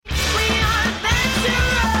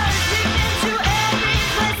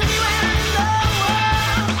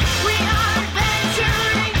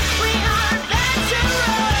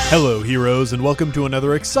Hello, heroes, and welcome to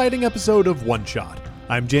another exciting episode of One Shot.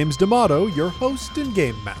 I'm James D'Amato, your host and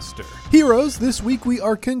game master. Heroes, this week we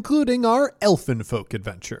are concluding our Elfinfolk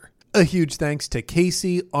adventure. A huge thanks to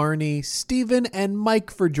Casey, Arnie, Steven, and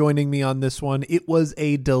Mike for joining me on this one. It was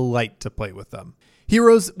a delight to play with them.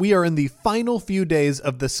 Heroes, we are in the final few days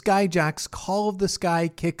of the Skyjacks Call of the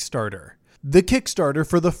Sky Kickstarter. The Kickstarter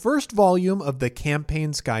for the first volume of the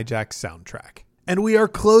campaign Skyjacks soundtrack. And we are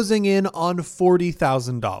closing in on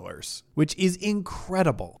 $40,000, which is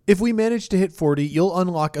incredible. If we manage to hit 40, you'll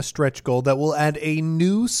unlock a stretch goal that will add a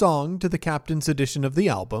new song to the Captain's edition of the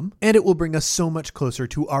album, and it will bring us so much closer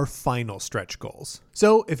to our final stretch goals.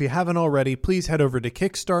 So if you haven't already, please head over to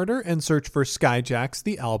Kickstarter and search for Skyjacks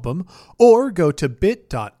the album, or go to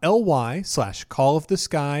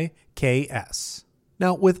bit.ly/calloftheskyks.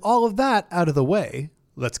 Now, with all of that out of the way,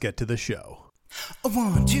 let's get to the show.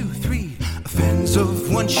 1, 2, 3, fans of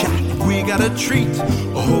One Shot, we got a treat.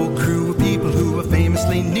 A whole crew of people who are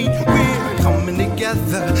famously neat. We're coming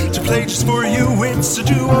together to play just for you. It's a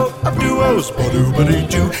duo of duos,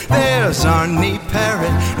 ba-doo-ba-dee-doo. There's Arnie Parrott,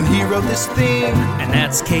 and he wrote this theme. And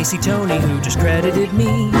that's Casey Tony, who just credited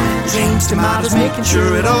me. James Tomato's making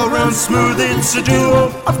sure it all runs smooth. It's a duo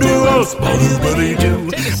of duos,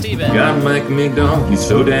 ba-doo-ba-dee-doo. Take it, Steven. Got Mike McDonald, he's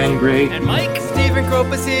so dang great. And Mike. Stephen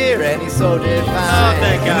Crope is here, and he's so divine. Oh,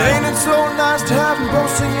 that guy. Ain't it so nice to have him both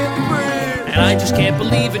singing the bridge? And I just can't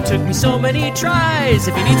believe it took me so many tries.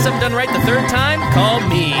 If you need something done right the third time, call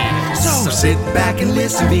me. So sit back and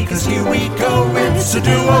listen, because here we go. It's a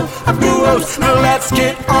duo of duos. Now let's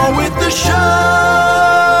get on with the show.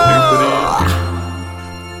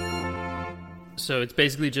 So it's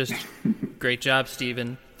basically just, great job,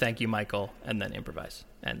 Steven. Thank you, Michael. And then improvise.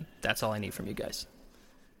 And that's all I need from you guys.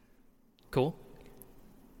 Cool?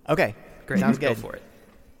 Okay, Great. sounds good. Go for it.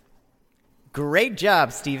 Great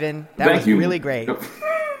job, Steven. That Thank was you. really great.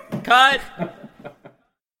 Cut!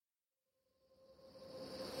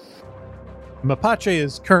 Mapache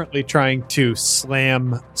is currently trying to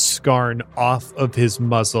slam Skarn off of his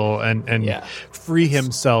muzzle and free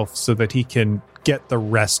himself so that he can get the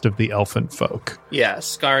rest of the Elfinfolk. Yeah,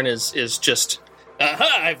 Skarn is just,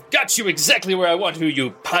 aha, I've got you exactly where I want you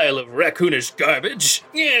pile of raccoonish garbage.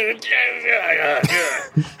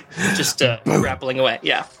 Just grappling away,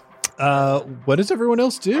 yeah. What does everyone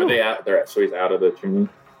else do? Are they out? So he's out of the chimney?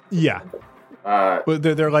 Yeah. But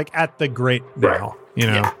they're like at the grate now, Right. you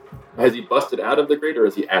know? Yeah. Has he busted out of the grate, or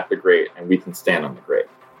is he at the grate and we can stand on the grate?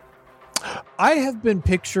 I have been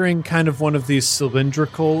picturing kind of one of these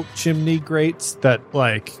cylindrical chimney grates that,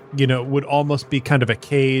 like, you know, would almost be kind of a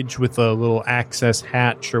cage with a little access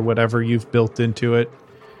hatch or whatever you've built into it.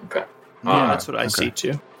 Okay. Yeah, that's what I see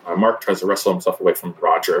too. Mark tries to wrestle himself away from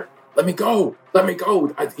Roger. Let me go! Let me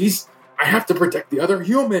go! I have to protect the other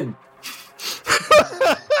human! He's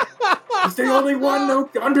the only one who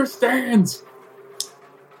understands!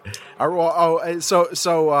 But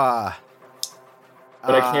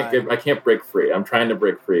I can't break free. I'm trying to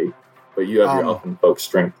break free, but you have your Elfinfolk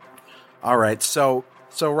strength. All right, so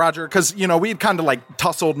Roger, because we'd kind of like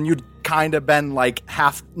tussled, and you'd kind of been like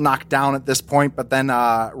half knocked down at this point, but then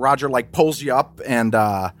Roger like pulls you up and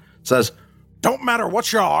says, "Don't matter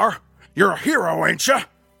what you are, you're a hero, ain't you?"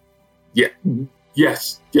 Yeah.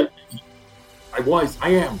 Yes. Yeah. I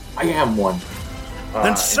am one.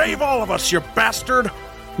 Then save all of us, you bastard!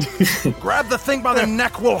 Grab the thing by the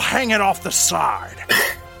neck, we'll hang it off the side.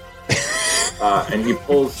 And he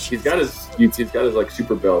pulls. He's got his like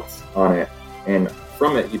super belts on it, and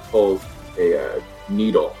from it he pulls a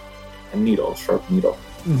sharp needle,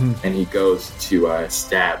 and he goes to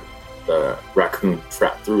stab the raccoon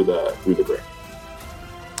trapped through the grate.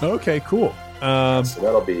 Okay, cool. So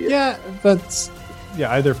that'll be That's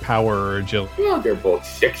either power or agility. Well, they're both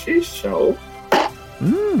 6s, so.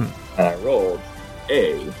 And I rolled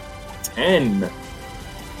a 10.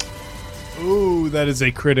 Ooh, that is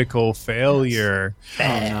a critical failure. Oh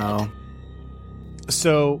no.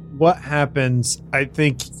 So what happens? I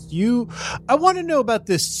think I want to know about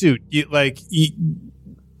this suit.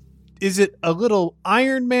 Is it a little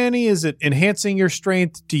Iron Man-y? Is it enhancing your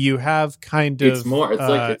strength? Do you have kind of? It's more.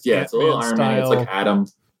 It's it's a little Iron Man. It's like Atom,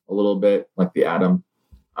 a little bit like the Atom.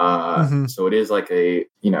 So it is like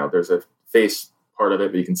there's a face part of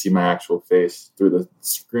it, but you can see my actual face through the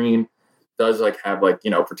screen. It does have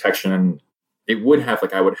protection, and it would have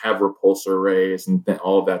I would have repulsor rays and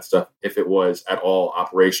all of that stuff if it was at all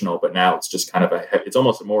operational. But now it's just kind of it's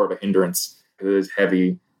almost more of a hindrance. It is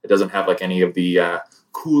heavy. It doesn't have any of the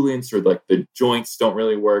coolants, or the joints don't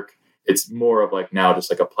really work. It's more of now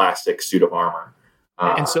just a plastic suit of armor.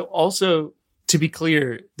 And so also, to be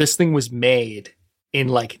clear, this thing was made in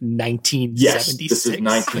like 1976. Yes, this is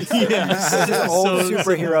 1976. This is old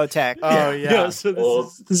superhero tech. Oh yeah. So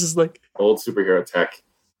this is like old superhero tech.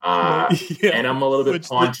 And I'm a little bit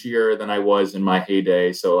paunchier than I was in my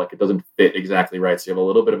heyday, so like it doesn't fit exactly right. So you have a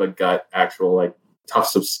little bit of a gut, actual like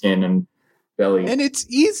tufts of skin and belly. And it's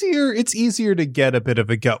easier to get a bit of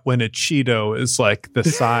a gut when a Cheeto is like the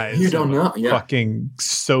size you don't know. of a fucking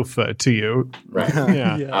sofa to you. Right.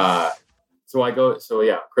 Yeah.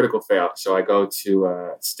 Critical fail. So I go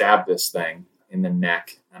to stab this thing in the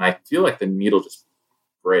neck, and I feel like the needle just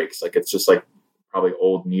breaks. Like it's just like probably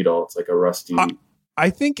old needle. It's like a rusty. I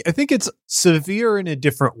think it's severe in a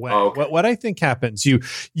different way. Oh, okay. What I think happens,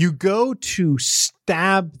 you go to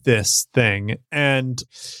stab this thing, and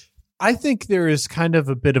I think there is kind of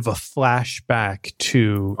a bit of a flashback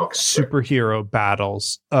to superhero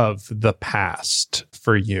battles of the past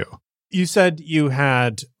for you. You said you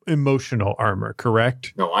had emotional armor,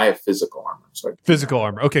 correct? No, I have physical armor. Physical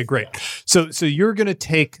armor. Okay, great. So you're going to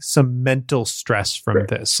take some mental stress from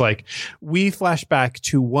this. Like, we flash back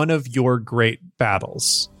to one of your great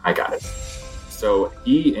battles. I got it. So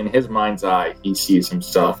he, in his mind's eye, he sees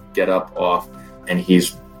himself get up off, and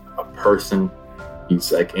he's a person.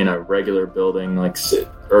 He's like in a regular building, like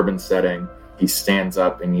urban setting. He stands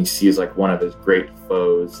up and he sees like one of his great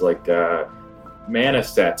foes, like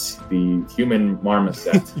Maniset, the human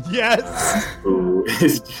marmoset. Yes. Who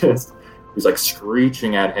is he's like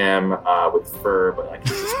screeching at him with fur, but like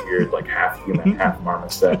he's this weird, like half human, half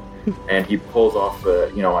marmoset. And he pulls off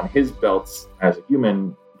on his belts as a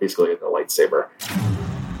human, basically like a lightsaber.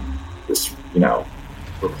 This,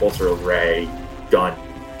 repulsor ray gun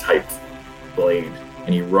type blade,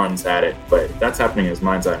 and he runs at it. But that's happening in his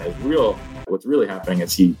mind's eye. And what's really happening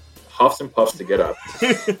is he huffs and puffs to get up.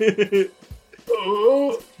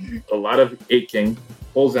 A lot of aching,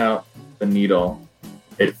 pulls out the needle.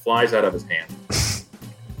 It flies out of his hand.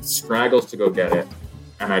 Scraggles to go get it.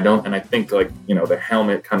 And I think the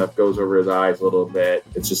helmet kind of goes over his eyes a little bit.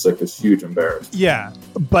 It's just like this huge embarrassment. Yeah,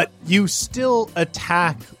 but you still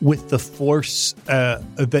attack with the force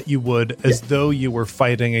that you would as though you were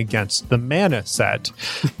fighting against the mana set.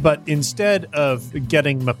 But instead of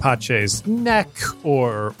getting Mapache's neck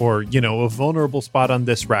or a vulnerable spot on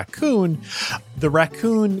this raccoon, the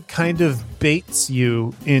raccoon kind of baits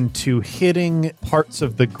you into hitting parts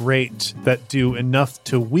of the grate that do enough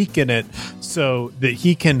to weaken it so that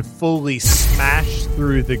he can fully smash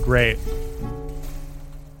through the grate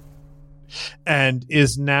and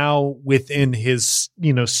is now within his,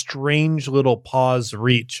 strange little paw's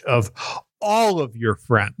reach of all of your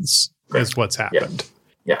friends is what's happened.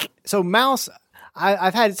 Yeah. So Mouse,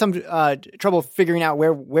 I've had some trouble figuring out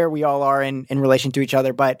where we all are in relation to each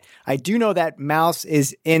other, but I do know that Mouse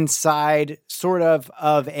is inside sort of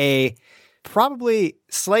a probably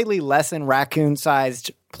slightly less than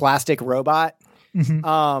raccoon-sized plastic robot.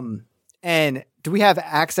 Mm-hmm. And do we have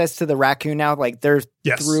access to the raccoon now? Like they're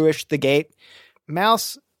through-ish the gate.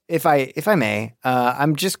 Mouse, if I may,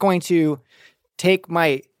 I'm just going to take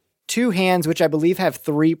my two hands, which I believe have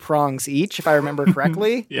 3 prongs each, if I remember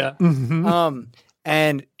correctly. Yeah. Mm-hmm.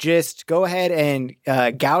 And just go ahead and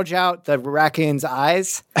gouge out the raccoon's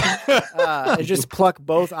eyes. And just pluck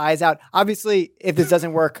both eyes out. Obviously, if this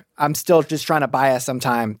doesn't work, I'm still just trying to buy us some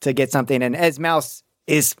time to get something. And as Mouse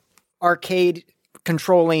is arcade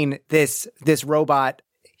controlling this robot,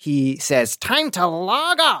 he says, "Time to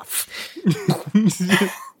log off."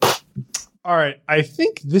 All right. I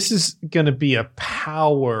think this is going to be a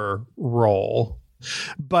power roll,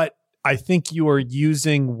 but I think you are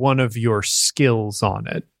using one of your skills on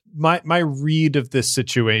it. My read of this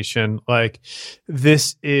situation, like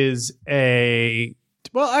this is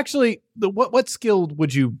what skill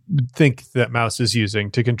would you think that Mouse is using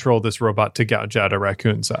to control this robot to gouge out a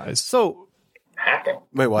raccoon's eyes? So hacking.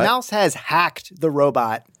 Wait, what? Mouse has hacked the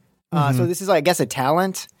robot. So this is, I guess, a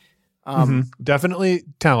talent. Definitely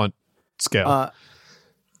talent skill.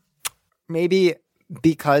 Maybe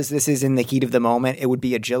because this is in the heat of the moment, it would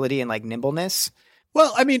be agility and like nimbleness.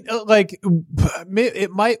 Well, I mean,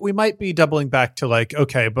 we might be doubling back to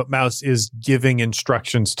okay, but Mouse is giving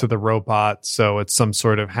instructions to the robot, so it's some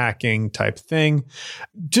sort of hacking type thing.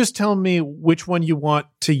 Just tell me which one you want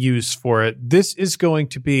to use for it. This is going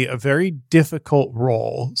to be a very difficult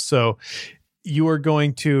roll, so there's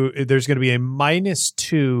going to be a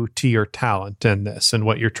 -2 to your talent in this and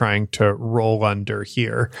what you're trying to roll under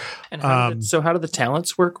here. And how do the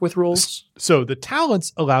talents work with rolls? So the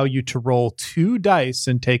talents allow you to roll 2 dice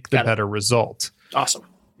and take the better result. Awesome.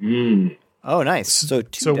 Oh, nice. So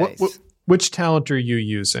 2 dice. Which talent are you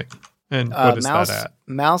using? And what is that at?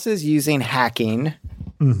 Mouse is using hacking.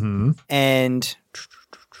 Mm-hmm. And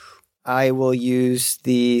I will use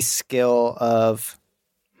the skill of.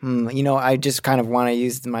 I just kind of want to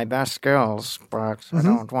use my best skills, but I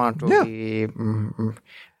don't want to be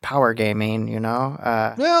power gaming,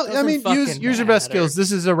 Well, I mean, use your best skills.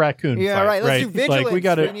 This is a raccoon fight, right. Let's do vigilance.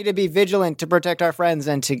 Like, we need to be vigilant to protect our friends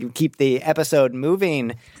and to keep the episode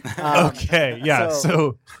moving. Okay, yeah.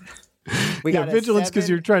 So we got vigilance because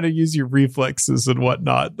you're trying to use your reflexes and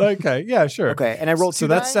whatnot. Okay, yeah, sure. Okay, and I rolled 2 So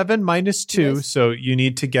that's 7 minus 2, so you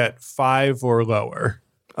need to get 5 or lower.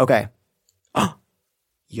 Okay.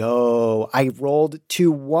 Yo, I rolled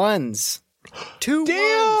 2 1s. 2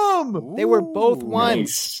 Damn! ones. They were both 1s.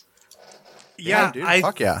 Nice. Yeah, dude, I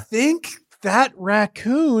fuck yeah. think that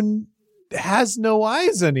raccoon has no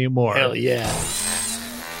eyes anymore. Hell yeah.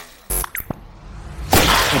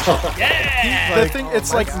 The thing,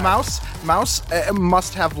 it's like mouse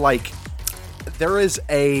must have like, there is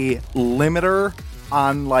a limiter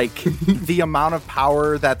on like the amount of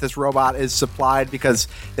power that this robot is supplied, because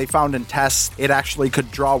they found in tests it actually could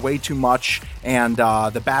draw way too much, and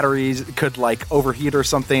the batteries could like overheat or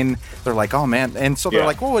something. They're like, oh man, and so they're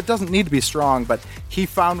like, well, it doesn't need to be strong, but he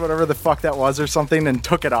found whatever the fuck that was or something and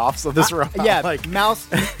took it off. So this robot, like, Mouse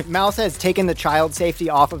has taken the child safety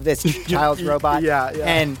off of this child's robot. Yeah.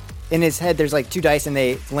 And in his head, there's like 2 dice, and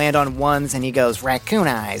they land on 1s, and he goes, raccoon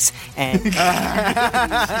eyes. And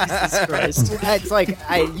Jesus Christ. It's like,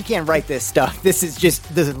 you can't write this stuff. This is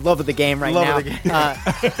just the love of the game right now.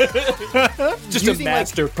 Just a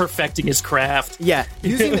master perfecting his craft. Yeah.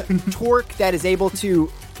 Using the torque that is able to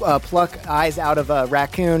pluck eyes out of a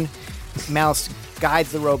raccoon, Mouse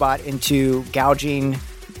guides the robot into gouging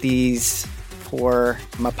these poor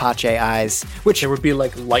mapache eyes, which There would be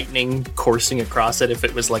like lightning coursing across it if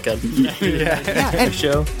it was like a and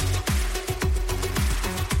show.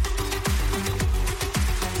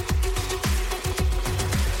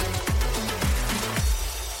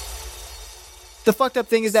 the fucked up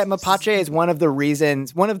thing is that mapache is one of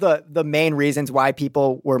the main reasons why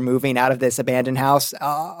people were moving out of this abandoned house,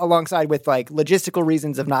 alongside with like logistical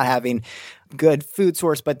reasons of not having good food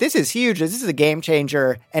source. But this is huge. This is a game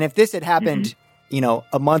changer. And if this had happened,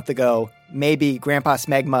 a month ago, maybe Grandpa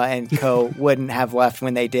Smegma and co wouldn't have left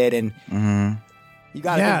when they did. And you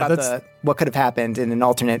got to think about what could have happened in an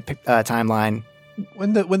alternate timeline.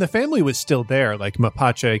 When the family was still there, like,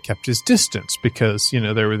 Mapache kept his distance because,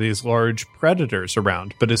 there were these large predators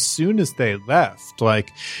around. But as soon as they left,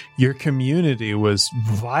 like, your community was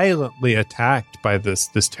violently attacked by this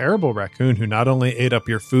terrible raccoon who not only ate up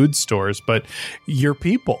your food stores, but your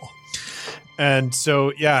people. And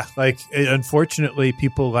so, yeah, like, unfortunately,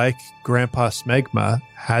 people like Grandpa Smegma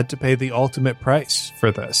had to pay the ultimate price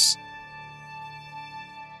for this.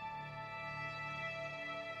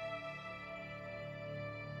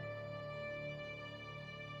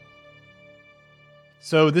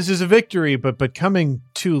 So this is a victory, but coming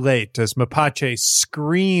too late as Mapache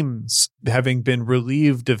screams, having been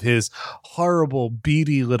relieved of his horrible,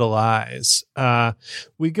 beady little eyes.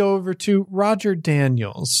 We go over to Roger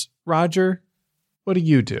Daniels. Roger, what do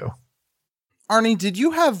you do? Arnie, did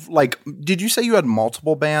you say you had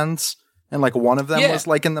multiple bands and like one of them was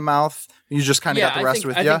like in the mouth? You just kind of got the rest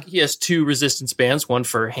with you? I think he has 2 resistance bands, one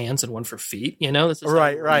for hands and one for feet. This is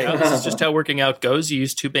right. This is just how working out goes. You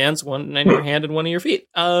use 2 bands, one in your hand and one in your feet.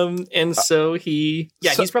 So he's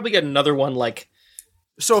probably got another one like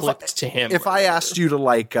clipped to him. If I asked you to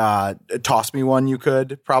like toss me one, you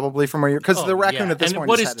could probably from where you're, because the raccoon at this point.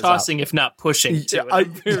 What is tossing if not pushing?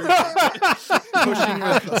 Pushing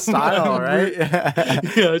with style, right?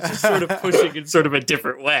 It's just sort of pushing in sort of a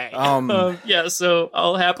different way. So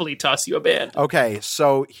I'll happily toss you a band. Okay,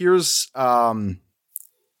 so here's what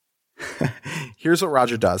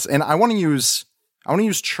Roger does, and I want to use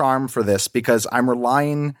charm for this because I'm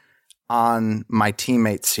relying on my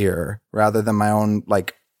teammates here rather than my own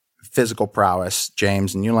like physical prowess,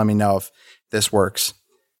 James, and you let me know if this works.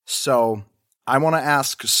 So I want to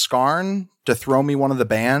ask Skarn to throw me one of the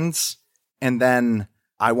bands, and then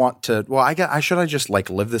I want to. Well, should I just like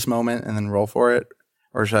live this moment and then roll for it,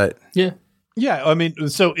 or should I? Yeah. I mean,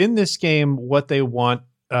 so in this game, what they want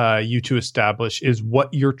you to establish is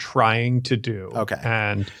what you're trying to do. Okay,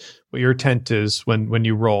 and what your intent is when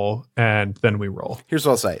you roll, and then we roll. Here's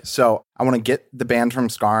what I'll say. So I want to get the band from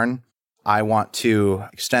Skarn. I want to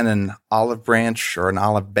extend an olive branch or an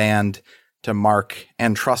olive band to Mark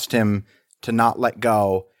and trust him to not let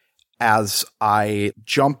go as I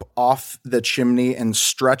jump off the chimney and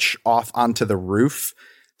stretch off onto the roof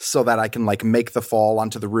so that I can like make the fall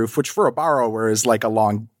onto the roof, which for a borrower is like a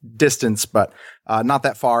long distance, but not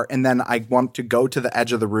that far. And then I want to go to the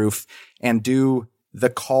edge of the roof and do the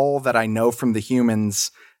call that I know from the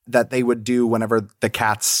humans that they would do whenever the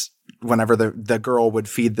cats whenever the girl would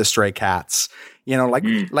feed the stray cats,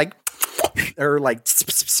 like or like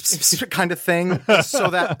kind of thing, so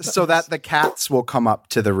that the cats will come up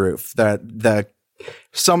to the roof. The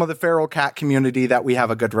some of the feral cat community that we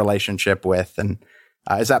have a good relationship with, and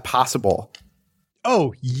is that possible?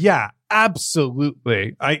 Oh yeah,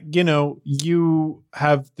 absolutely. You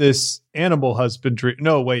have this animal husbandry.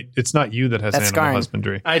 No, wait, it's not you that has that's animal Skarn.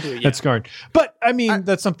 Husbandry. I do, yeah. That's Skarn. But I mean,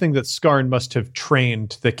 that's something that Skarn must have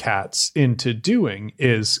trained the cats into doing,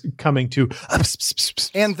 is coming to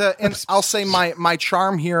and I'll say my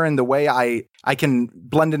charm here and the way I can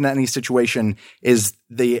blend into any situation is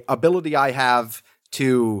the ability I have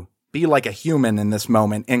to be like a human in this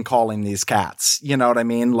moment in calling these cats. You know what I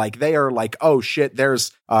mean? Like they are like, oh shit,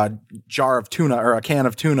 there's a jar of tuna or a can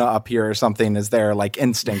of tuna up here or something, is their like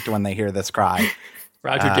instinct when they hear this cry.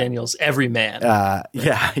 Roger Daniels, every man.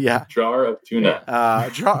 Yeah. Jar of tuna.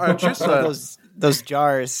 Just those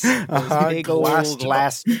jars, those big old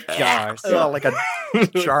glass jars. Like a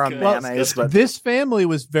jar of mayonnaise. But this family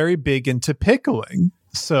was very big into pickling.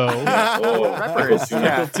 So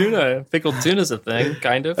pickled tuna's a thing,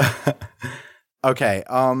 kind of. Okay.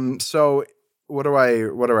 So what do I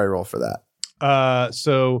roll for that?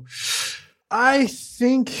 So I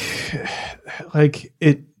think like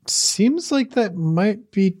it seems like that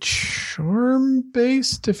might be charm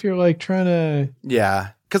based if you're like trying to. Yeah.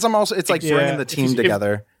 Because it's like bringing the team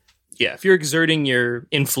together. If you're exerting your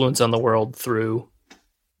influence on the world through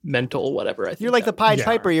mental whatever, I think you're like the Pied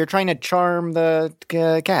Piper. You're trying to charm the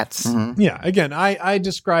cats. Mm-hmm. Yeah. Again, I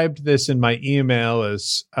described this in my email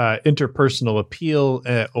as interpersonal appeal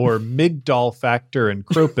or Migdal factor and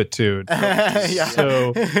cropitude.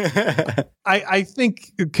 So I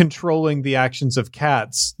think controlling the actions of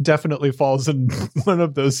cats definitely falls in one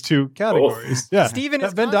of those two categories. Yeah. Steven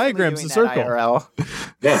is Venn diagram's a circle. IRL.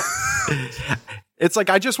 Yeah. It's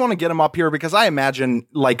like, I just want to get them up here because I imagine,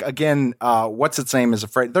 like, again, what's its name is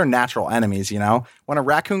afraid. They're natural enemies, when a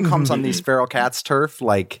raccoon comes on these feral cats' turf,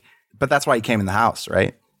 like, but that's why he came in the house,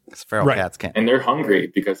 right? Because feral cats can't. And they're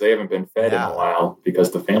hungry because they haven't been fed in a while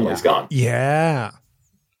because the family's gone. Yeah.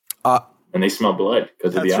 And they smell blood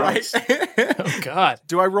because of the eyes. Right. Oh, God.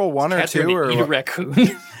 Do I roll one Cats or two? Or eat a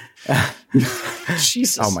raccoon.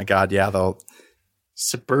 Jesus. Oh, my God. Yeah, they'll.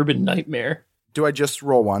 Suburban nightmare. Do I just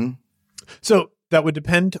roll one? So that would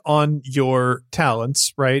depend on your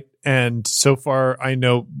talents, right? And so far, I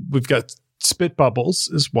know we've got spit bubbles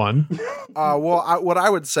is one. What I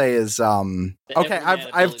would say is, okay,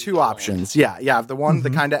 I have two options. Yeah, I have the one, the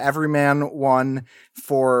kind of everyman one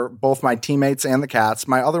for both my teammates and the cats.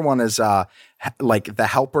 My other one is like the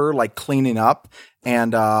helper, like cleaning up,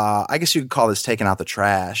 and I guess you could call this taking out the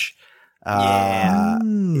trash. If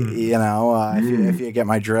you get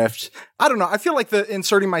my drift. I don't know. I feel like the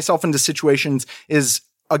inserting myself into situations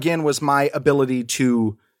was my ability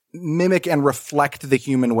to mimic and reflect the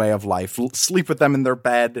human way of life. Sleep with them in their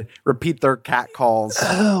bed, repeat their cat calls.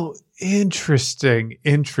 Oh, interesting.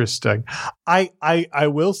 I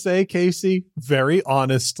will say, Casey, very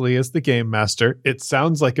honestly, as the game master, it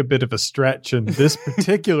sounds like a bit of a stretch in this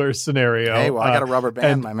particular scenario. Hey, well, I got a rubber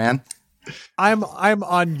band, my man. I'm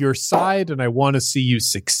on your side and I want to see you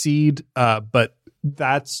succeed, but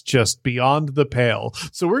that's just beyond the pale.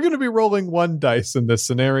 So we're going to be rolling one dice in this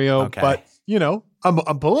scenario, but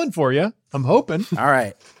I'm pulling for you. I'm hoping. All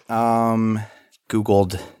right.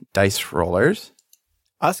 Googled dice rollers.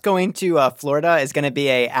 Us going to Florida is going to be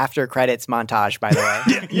a after credits montage, by the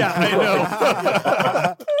way. Yeah,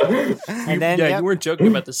 I know. And then, you weren't joking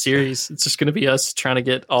about the series. It's just going to be us trying to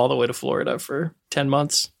get all the way to Florida for 10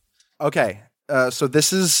 months. Okay, so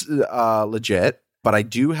this is legit, but I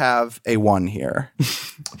do have a 1 here.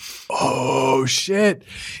 Oh, shit.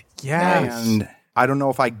 Yes. And I don't know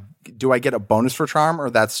if I get a bonus for charm, or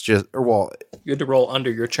that's just, you had to roll under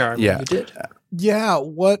your charm. Yeah. You did. Yeah,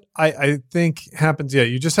 what I think happens,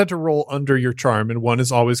 you just had to roll under your charm, and 1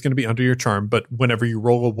 is always going to be under your charm, but whenever you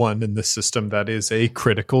roll a 1 in this system, that is a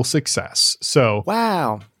critical success. So,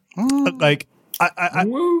 wow. Like, I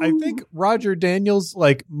think Roger Daniels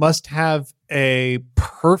must have a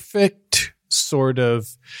perfect sort of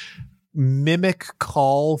mimic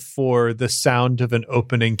call for the sound of an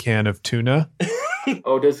opening can of tuna.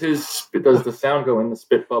 Oh, does the sound go in the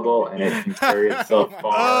spit bubble and it can carry itself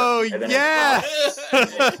far? Oh, yes.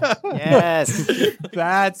 Yes.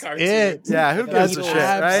 That's it. Yeah, who gives a shit,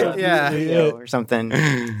 right? Yeah. Or something.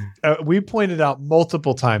 We pointed out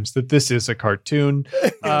multiple times that this is a cartoon.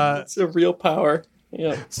 It's a real power.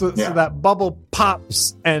 Yeah. So that bubble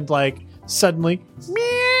pops and suddenly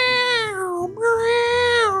meow,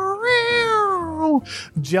 meow, meow.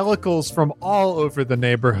 Jellicles from all over the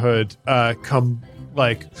neighborhood come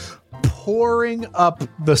like pouring up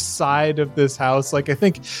the side of this house. Like I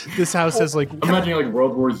think this house has like I'm imagining like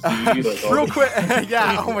World War Z. Like, real quick,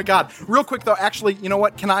 yeah. Oh my god. Real quick though, actually, you know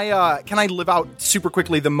what? Can I live out super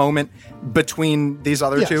quickly the moment between these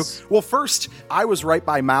other two? Well, first, I was right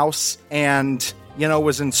by Mouse and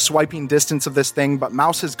was in swiping distance of this thing, but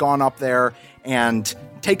Mouse has gone up there and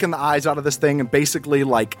taken the eyes out of this thing and basically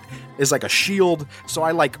like is like a shield. So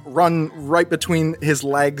I like run right between his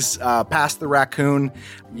legs, past the raccoon,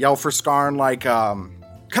 yell for Skarn like,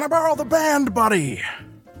 can I borrow the band, buddy?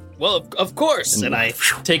 Well, of course. And I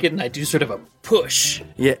take it and I do sort of a push.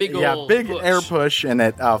 Yeah, big push. Air push, and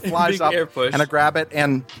it flies up, and I grab it,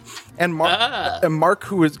 and Mark,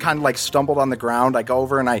 who is kind of like stumbled on the ground, I go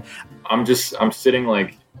over and I'm sitting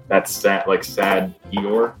like that sad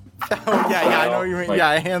Eeyore. Oh yeah, I know what you mean. Like,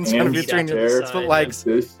 yeah, hands kind of between your legs,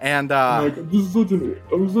 and I'm such an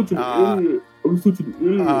idiot.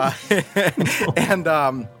 And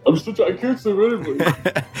I can't say anything.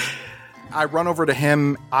 I run over to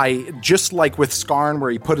him. I just like with Skarn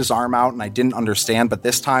where he put his arm out and I didn't understand, but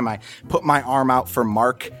this time I put my arm out for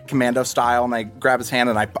Mark commando style and I grab his hand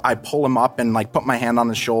and I pull him up and like put my hand on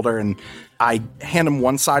his shoulder and I hand him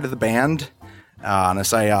one side of the band and I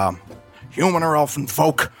say, human or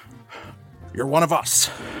Elfinfolk, you're one of us.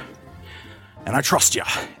 And I trust you.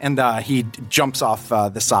 And he jumps off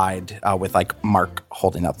the side with like Mark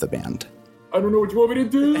holding up the band. I don't know what you want me to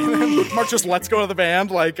do. Mark just lets go of the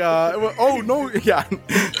band, like, oh no, yeah.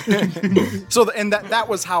 So, and that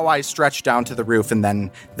was how I stretched down to the roof, and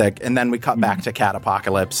then we cut back to Cat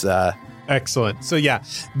Apocalypse. Excellent. So yeah,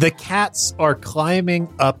 the cats are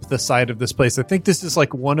climbing up the side of this place. I think this is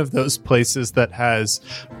like one of those places that has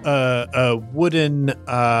a wooden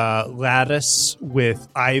lattice with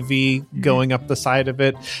ivy going up the side of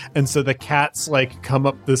it. And so the cats like come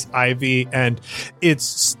up this ivy and it's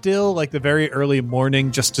still like the very early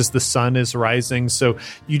morning, just as the sun is rising. So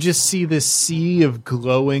you just see this sea of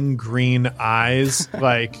glowing green eyes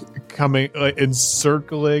like coming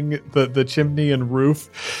encircling the chimney and roof.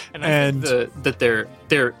 And that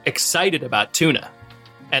they're excited about tuna,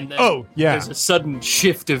 and then there's a sudden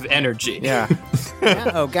shift of energy. Yeah.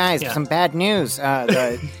 Oh, guys, some bad news.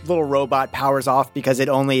 The little robot powers off because it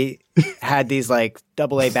only had these like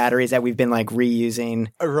AA batteries that we've been like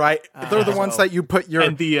reusing. Right, they're the ones that you put your.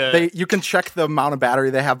 And you can check the amount of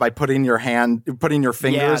battery they have by putting your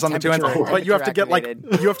fingers on the two ends. But you have to get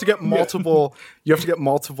multiple. You have to get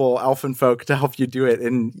multiple Elfinfolk to help you do it,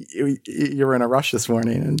 and you were in a rush this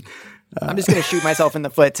morning. And I'm just going to shoot myself in the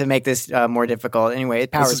foot to make this more difficult. Anyway,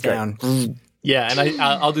 it powers down. Yeah, and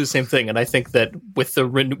I'll do the same thing. And I think that with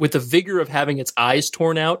the vigor of having its eyes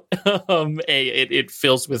torn out, it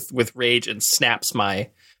fills with rage and snaps my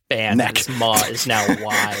band. Neck. Its maw is now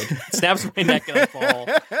wide. It snaps my neck and I fall.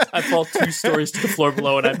 I fall 2 stories to the floor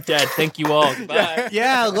below and I'm dead. Thank you all. Goodbye.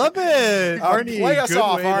 Yeah, I love it. Arnie, play us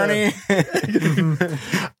off, Arnie.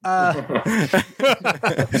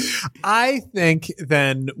 I think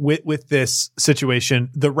then with this situation,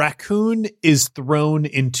 the raccoon is thrown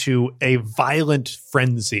into a violent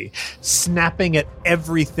frenzy, snapping at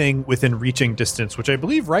everything within reaching distance, which I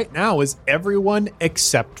believe right now is everyone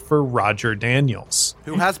except for Roger Daniels,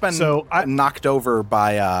 who has been knocked over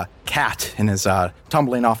by Cat and is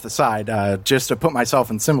tumbling off the side, just to put myself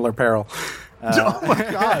in similar peril. Oh my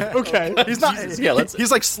god! Okay, he's not.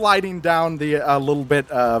 He's like sliding down the little bit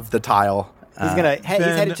of the tile. He's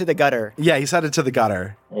headed to the gutter. Yeah, he's headed to the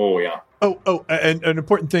gutter. Oh yeah. Oh, and an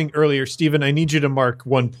important thing earlier, Stephen. I need you to mark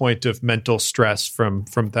 1 point of mental stress from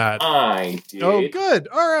that. I did. Oh, good.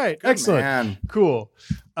 All right, good, excellent, man. Cool.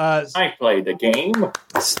 I played the game.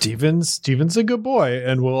 Steven's a good boy,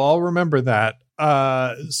 and we'll all remember that.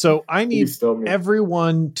 So I need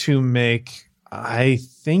everyone to make. I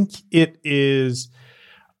think it is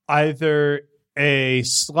either a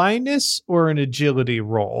slyness or an agility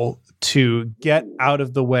roll to get out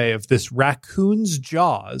of the way of this raccoon's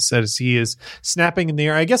jaws as he is snapping in the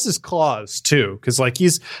air. I guess his claws too, because like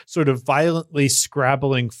he's sort of violently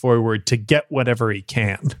scrabbling forward to get whatever he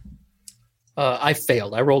can. I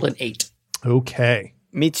failed. I rolled an 8. Okay.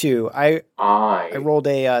 Me too. I rolled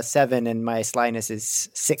a 7 and my slyness is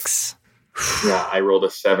 6. Yeah, I rolled a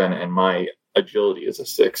 7 and my agility is a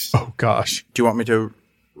 6. Oh gosh. Do you want me to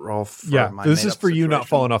roll for my this is for situation? you not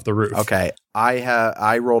falling off the roof. Okay.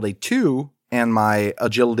 I rolled a 2 and my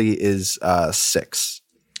agility is 6.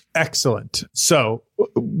 Excellent. So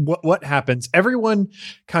what happens? Everyone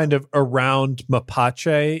kind of around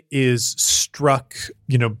Mapache is struck,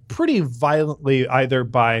 pretty violently either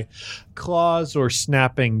by claws or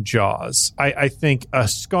snapping jaws. I think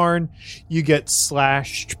Skarn, you get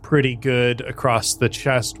slashed pretty good across the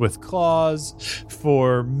chest with claws.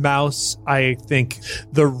 For Mouse, I think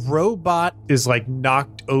the robot is like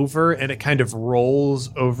knocked over and it kind of rolls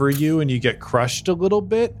over you and you get crushed a little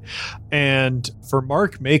bit. And for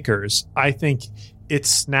Mark Makers, I think it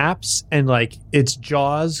snaps and like its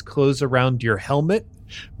jaws close around your helmet,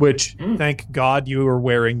 which thank God you are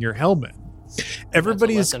wearing your helmet.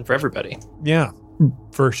 Everybody's That's a lesson for everybody. Yeah,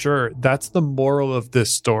 for sure. That's the moral of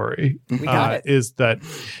this story. We got it. Is that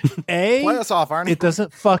A, Play us off, Arnie. it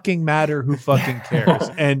doesn't fucking matter who fucking cares,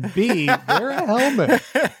 and B, wear a helmet.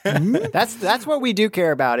 That's what we do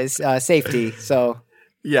care about is safety. So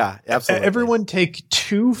Yeah, absolutely. Everyone take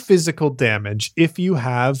 2 physical damage. If you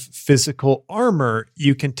have physical armor,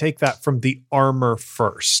 you can take that from the armor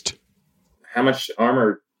first. How much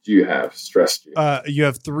armor do you have? Stress? Do you have? You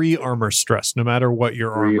have 3 armor stress, no matter what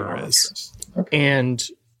your 3 armor is. stress. Okay. And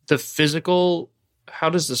the physical, how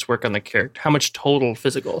does this work on the character? How much total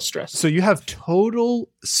physical stress? So you have total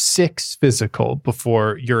 6 physical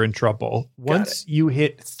before you're in trouble. Once you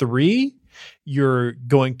hit 3, you're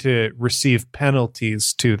going to receive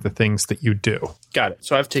penalties to the things that you do. Got it.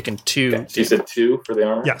 So I've taken 2. Okay. So you said 2 for the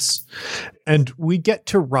armor? Yes. And we get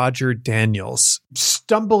to Roger Daniels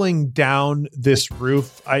stumbling down this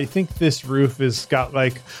roof. I think this roof has got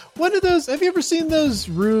like one of those. Have you ever seen those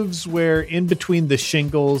roofs where in between the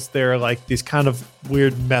shingles, there are like these kind of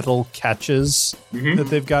weird metal catches that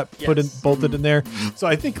they've got bolted in there? So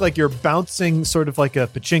I think like you're bouncing sort of like a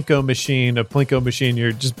pachinko machine, a plinko machine.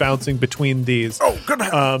 You're just bouncing between these. Oh, good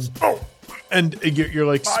heavens. And you're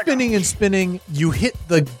like spinning and spinning. You hit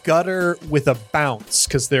the gutter with a bounce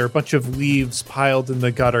because there are a bunch of leaves piled in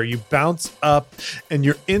the gutter. You bounce up and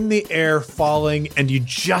you're in the air falling, and you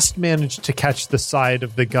just manage to catch the side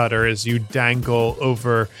of the gutter as you dangle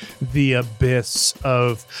over the abyss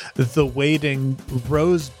of the waiting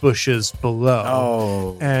rose bushes below.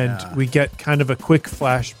 Oh, and we get kind of a quick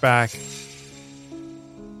flashback.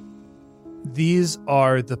 These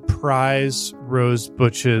are the prize rose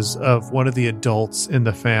bushes of one of the adults in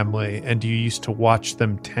the family, and you used to watch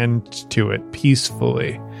them tend to it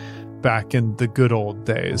peacefully back in the good old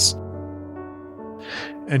days.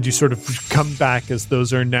 And you sort of come back as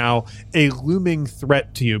those are now a looming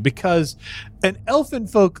threat to you, because an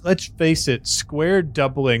Elfinfolk, let's face it, square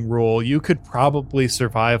doubling rule, you could probably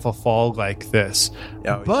survive a fall like this.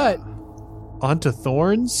 But onto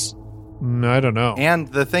thorns? I don't know. And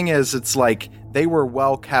the thing is, it's like they were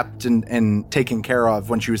well kept and taken care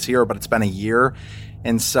of when she was here, but it's been a year.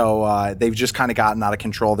 And so they've just kind of gotten out of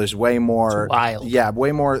control. There's way more,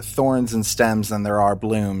 way more thorns and stems than there are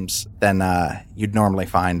blooms than you'd normally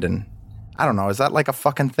find. And I don't know, is that like a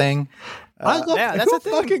fucking thing? Who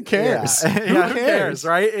fucking cares? Yeah. Who cares,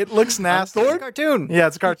 right? It looks nasty. It's a cartoon. Yeah,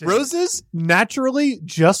 it's a cartoon. Roses naturally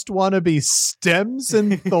just want to be stems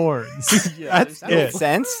and thorns. That's That makes it.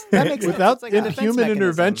 sense. That makes Without sense. It's like a defense human mechanism.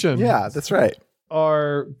 intervention. Yeah, that's right.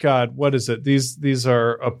 Are what is it? These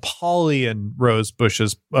are Apollian rose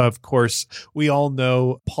bushes. Of course, we all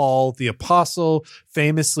know Paul the Apostle,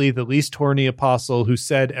 famously the least horny apostle, who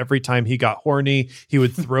said every time he got horny, he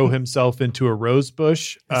would throw himself into a rose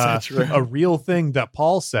bush. A real thing that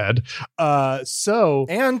Paul said.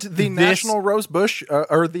 And the national rose bush,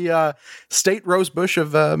 or the state rose bush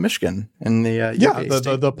of Michigan in the UK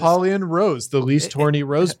the Apollian rose, the least horny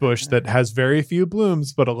rose bush that has very few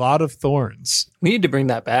blooms but a lot of thorns. We need to bring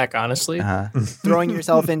that back, honestly. Throwing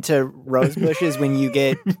yourself into rose bushes when you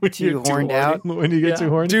get too horned out. When you get too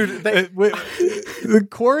horny. Dude, the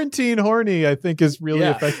quarantine horny, I think, has really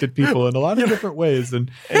affected people in a lot of different ways. And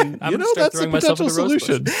I'm that's a potential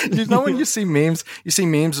solution. You know, when you see memes,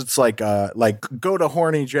 it's like go to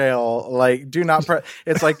horny jail, like do not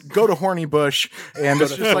it's like go to horny bush, and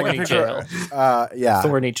it's just like a picture.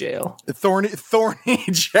 Thorny jail. Thorny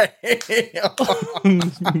jail.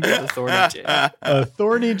 Thorny jail. A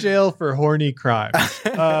thorny jail for horny crime.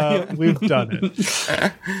 We've done it.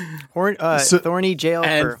 Thorny jail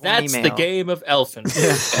And for horny that's mail. the game of Elfin.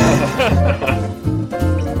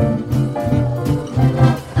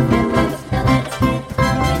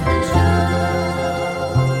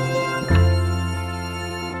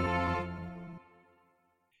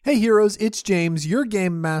 Hey heroes, it's James, your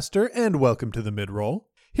game master, and welcome to the mid-roll.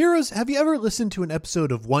 Heroes, have you ever listened to an episode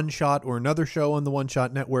of One Shot or another show on the One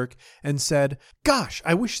Shot Network and said, gosh,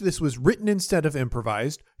 I wish this was written instead of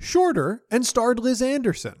improvised, shorter, and starred Liz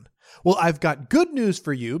Anderson? Well, I've got good news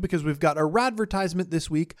for you because we've got a radvertisement this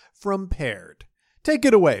week from Paired. Take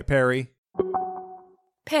it away, Perry.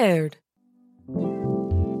 Paired.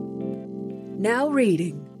 Now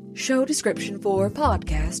reading. Show description for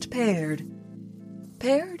podcast Paired.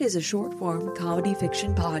 Paired is a short-form comedy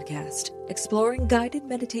fiction podcast exploring guided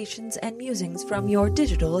meditations and musings from your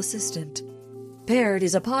digital assistant. Paired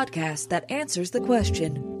is a podcast that answers the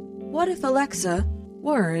question, what if Alexa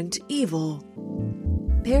weren't evil?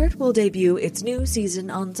 Paired will debut its new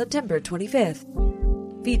season on September 25th,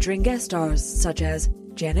 featuring guest stars such as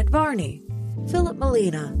Janet Varney, Philip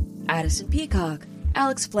Molina, Addison Peacock,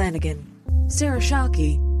 Alex Flanagan, Sarah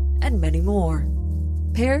Shockey, and many more.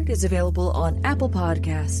 Paired is available on Apple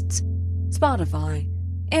Podcasts, Spotify,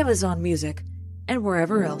 Amazon Music, and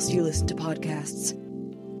wherever else you listen to podcasts.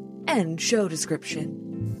 End show description.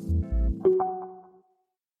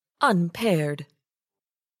 Unpaired.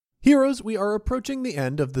 Heroes, we are approaching the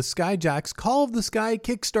end of the Skyjacks Call of the Sky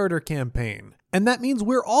Kickstarter campaign. And that means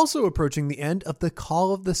we're also approaching the end of the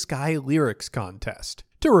Call of the Sky Lyrics contest.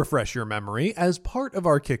 To refresh your memory, as part of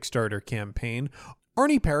our Kickstarter campaign,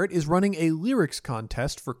 Arnie Parrott is running a lyrics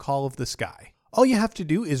contest for Call of the Sky. All you have to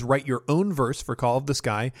do is write your own verse for Call of the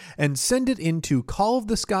Sky and send it into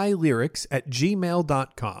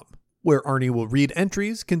calloftheskylyrics@gmail.com, where Arnie will read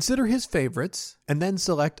entries, consider his favorites, and then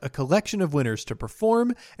select a collection of winners to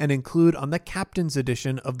perform and include on the Captain's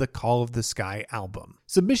edition of the Call of the Sky album.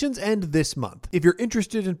 Submissions end this month. If you're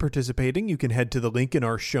interested in participating, you can head to the link in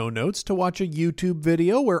our show notes to watch a YouTube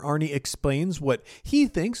video where Arnie explains what he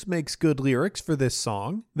thinks makes good lyrics for this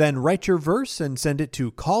song. Then write your verse and send it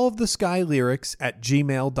to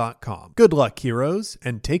calloftheskylyrics@gmail.com. Good luck, heroes,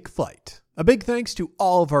 and take flight. A big thanks to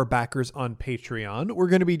all of our backers on Patreon. We're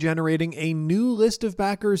going to be generating a new list of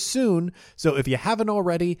backers soon, so if you haven't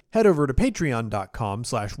already, head over to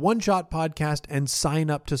patreon.com/oneshotpodcast and sign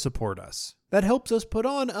up to support us. That helps us put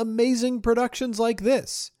on amazing productions like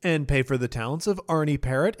this and pay for the talents of Arnie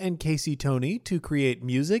Parrott and Casey Toney to create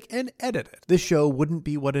music and edit it. This show wouldn't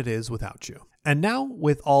be what it is without you. And now,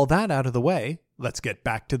 with all that out of the way, let's get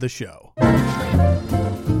back to the show.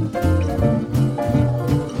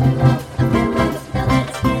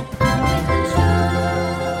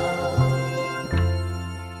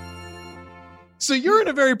 So you're in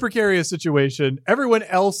a very precarious situation. Everyone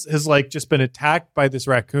else has just been attacked by this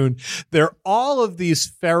raccoon. There are all of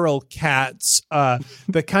these feral cats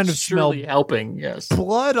that kind of smell helping, yes.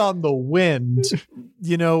 blood on the wind.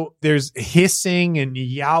 There's hissing and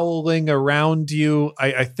yowling around you.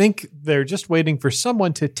 I think they're just waiting for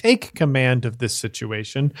someone to take command of this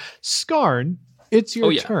situation. Skarn, it's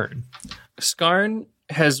your turn. Skarn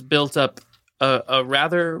has built up a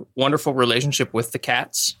rather wonderful relationship with the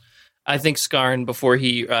cats. I think Skarn, before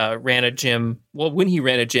he ran a gym, when he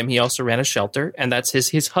ran a gym, he also ran a shelter, and that's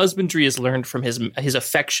his husbandry is learned from his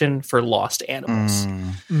affection for lost animals.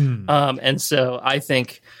 And so I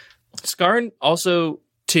think Skarn also,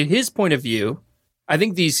 to his point of view, I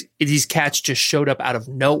think these cats just showed up out of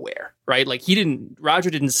nowhere, right? Roger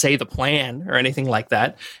didn't say the plan or anything like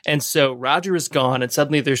that. And so Roger is gone, and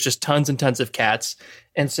suddenly there's just tons and tons of cats.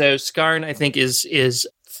 And so Skarn, I think, is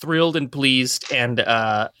thrilled and pleased and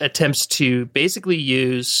attempts to basically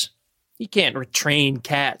use. You can't retrain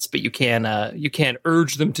cats, but you can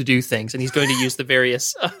urge them to do things, and he's going to use the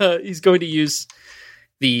various. He's going to use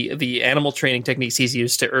the animal training techniques he's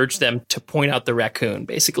used to urge them to point out the raccoon,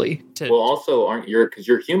 basically. Also, because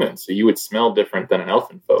you're human, so you would smell different than an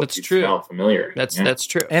Elfinfolk. That's You'd true. Smell familiar. That's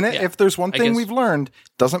true. And if there's one thing we've learned,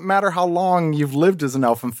 doesn't matter how long you've lived as an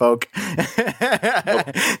Elfinfolk.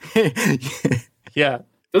 Yeah.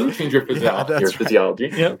 Doesn't change your physiology.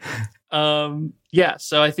 Yep.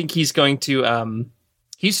 So I think he's going to. I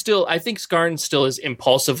think Skarn still is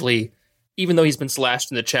impulsively, even though he's been slashed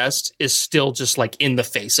in the chest, is still just in the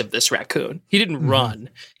face of this raccoon. He didn't run.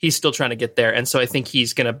 He's still trying to get there, and so I think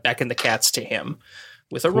he's going to beckon the cats to him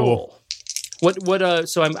with a roll.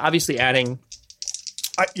 So I'm obviously adding.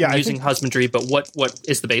 I'm using husbandry, but what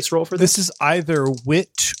is the base roll for this? This is either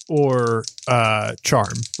wit or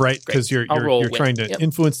charm, right? Because you're trying to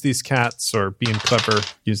influence these cats or being clever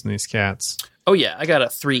using these cats. Oh yeah, I got a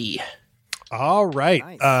 3. All right.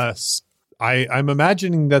 Nice. I'm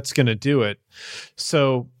imagining that's going to do it.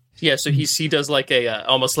 So yeah, so he does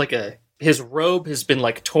almost his robe has been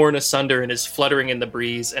torn asunder and is fluttering in the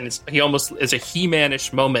breeze, and he almost is a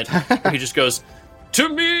He-Man-ish moment where he just goes, "To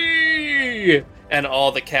me!" And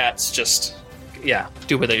all the cats just,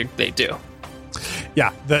 do what they do.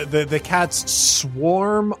 Yeah, the cats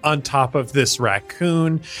swarm on top of this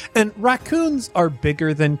raccoon. And raccoons are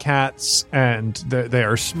bigger than cats, and they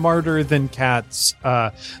are smarter than cats.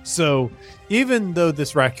 So even though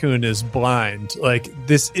this raccoon is blind,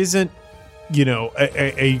 this isn't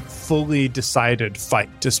a fully decided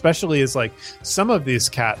fight, especially as like some of these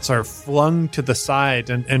cats are flung to the side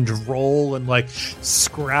and roll and like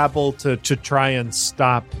scrabble to try and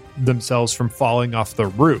stop themselves from falling off the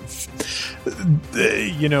roof.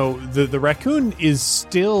 The raccoon is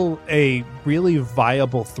still a really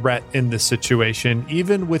viable threat in this situation,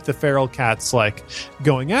 even with the feral cats like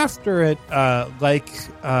going after it.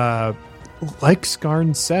 Like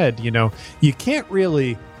Skarn said, you can't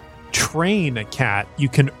really train a cat. You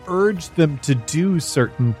can urge them to do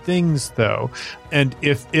certain things, though. And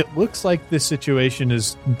if it looks like this situation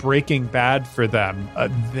is breaking bad for them,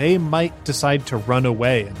 they might decide to run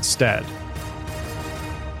away instead.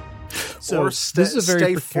 So or this is a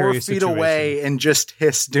very stay 4 feet situation. away and just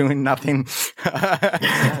hiss, doing nothing.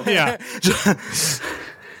 Yeah.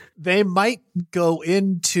 They might go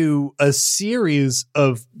into a series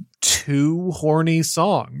of 2 horny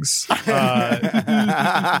songs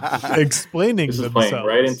explaining This is themselves. playing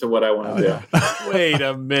right into what I want to do. Wait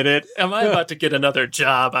a minute. Am I about to get another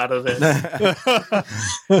job out of this? Do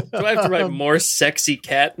I have to write more sexy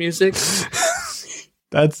cat music?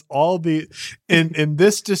 That's all in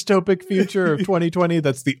this dystopic future of 2020,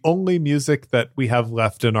 that's the only music that we have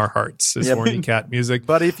left in our hearts is horny cat music.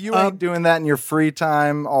 But if you ain't doing that in your free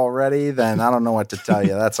time already, then I don't know what to tell you.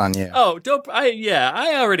 That's on you. Oh, dope.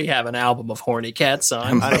 I already have an album of horny cat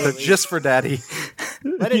songs. Just for daddy.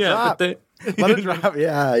 Let it drop. Let it drop.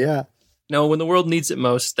 Yeah. No, when the world needs it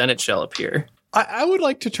most, then it shall appear. I would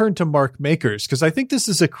like to turn to Mark Makers, because I think this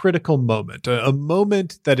is a critical moment, a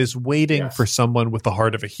moment that is waiting for someone with the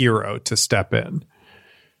heart of a hero to step in.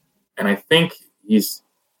 And I think this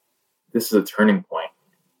is a turning point,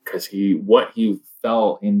 because what he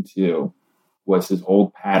fell into was his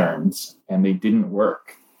old patterns, and they didn't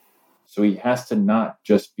work. So he has to not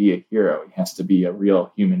just be a hero; he has to be a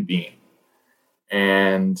real human being.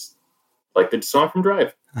 And like the song from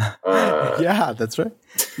Drive. Yeah, that's right.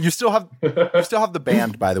 You still have the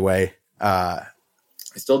band, by the way. I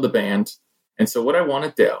still have the band. And so what I want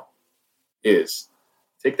to do is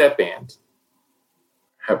take that band,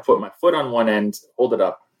 put my foot on one end, hold it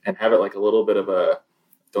up, and have it like a little bit of a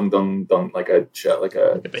dung dung dung, like a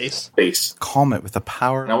bass. Calm it with the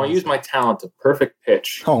power. And I want to use my talent of perfect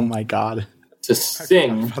pitch. Oh my god! To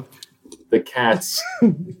sing the cats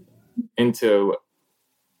into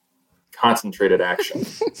concentrated action.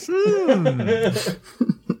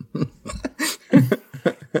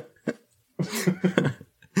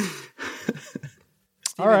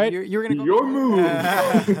 All right, you're gonna go. Your move.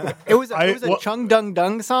 It was a chung dung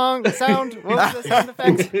dung sound. What was the sound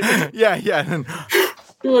effect? Yeah.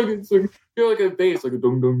 Feel like a bass, like a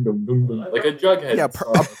dung dung dung dung dung, like a jughead. Yeah,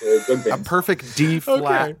 jug a perfect D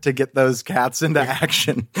flat to get those cats into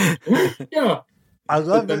action. Yeah, I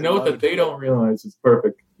love the note that they don't realize is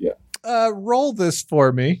perfect. Yeah. Roll this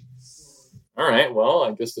for me. All right. Well,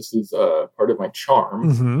 I guess this is part of my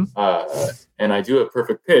charm, Mm-hmm. and I do a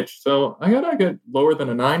perfect pitch. So I get lower than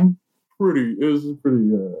a 9. Pretty.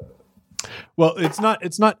 Well, it's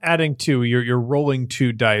not adding 2. You're rolling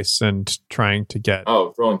 2 dice and trying to get.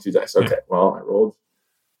 Oh, rolling 2 dice. Okay. Well, I rolled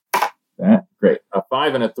that. Great. A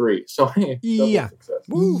 5 and a 3. So Yeah, success.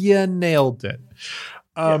 you nailed it.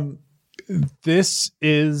 This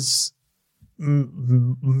is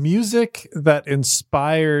music that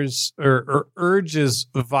inspires or urges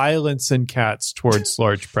violence in cats towards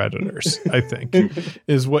large predators, I think,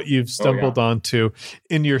 is what you've stumbled onto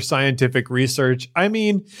in your scientific research. I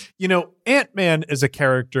mean, Ant-Man as a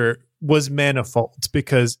character was manifold,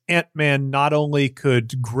 because Ant-Man not only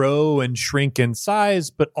could grow and shrink in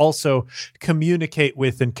size, but also communicate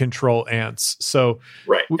with and control ants. So,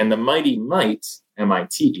 right. And the mighty might,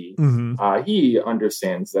 MITE, he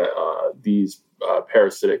understands that these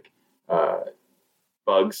parasitic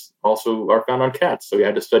bugs also are found on cats. So he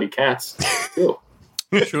had to study cats too.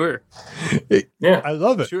 Sure. Yeah, I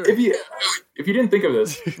love it. Sure. If you didn't think of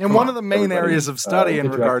this, and one of the main areas of study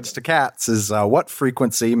in regards to cats is what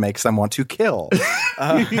frequency makes them want to kill.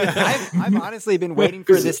 I've honestly been waiting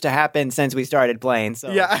for this to happen since we started playing.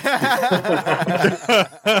 So Yeah.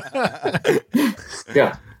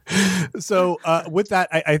 yeah. So with that,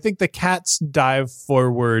 I think the cats dive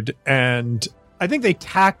forward, and I think they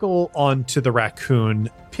tackle onto the raccoon,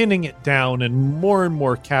 pinning it down, and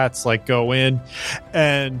more cats like go in,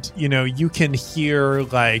 and you can hear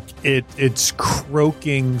like it's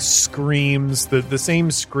croaking screams, the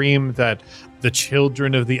same scream that the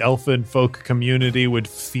children of the Elfinfolk community would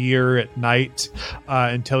fear at night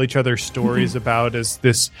and tell each other stories about, as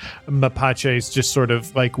this Mapache's just sort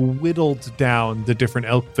of like whittled down the different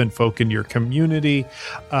Elfinfolk in your community.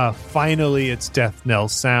 Finally, its death knell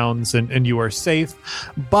sounds and you are safe.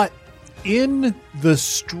 But in the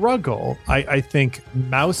struggle, I think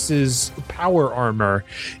Mouse's power armor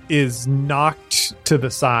is knocked to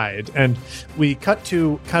the side, and we cut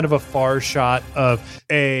to kind of a far shot of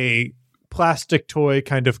a plastic toy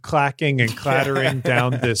kind of clacking and clattering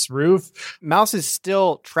down this roof. Mouse is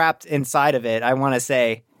still trapped inside of it, I want to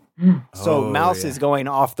say. So Mouse is going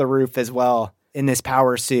off the roof as well in this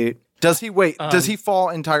power suit. Does he fall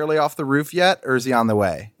entirely off the roof yet, or is he on the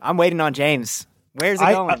way? I'm waiting on James. Where's it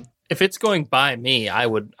going? If it's going by me, I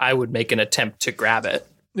would make an attempt to grab it.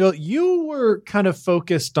 Well, you were kind of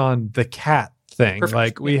focused on the cat thing. Perfect.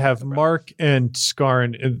 Like we have Mark and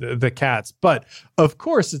Scarn, the cats, but of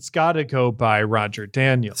course it's got to go by Roger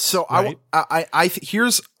Daniels. So right? I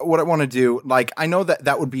here's what I want to do. Like, I know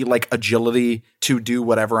that would be like agility to do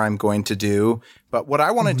whatever I'm going to do, but what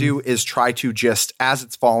I want to do is try to just, as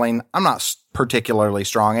it's falling, I'm not particularly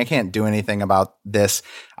strong. I can't do anything about this.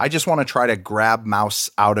 I just want to try to grab Mouse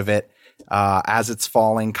out of it. As it's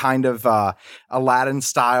falling, kind of Aladdin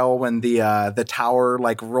style, when the tower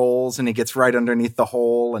like rolls and he gets right underneath the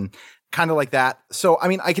hole, and kind of like that. So, I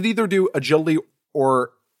mean, I could either do agility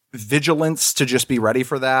or vigilance to just be ready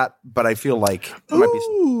for that, but I feel like it might be.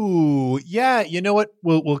 Ooh, yeah. You know what?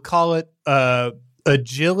 We'll call it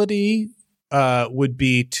agility. Would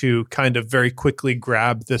be to kind of very quickly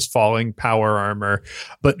grab this falling power armor,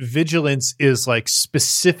 but vigilance is like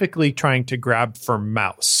specifically trying to grab for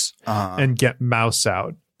Mouse and get Mouse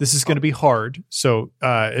out. This is going to be hard, so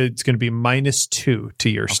it's going to be -2 to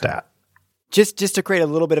your stat. Just to create a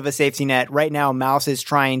little bit of a safety net, right now Mouse is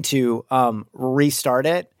trying to restart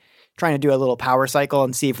it, trying to do a little power cycle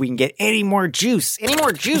and see if we can get any more juice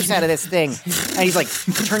out of this thing. And he's like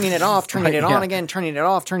turning it off, turning it on again, turning it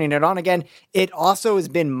off, turning it on again. It also has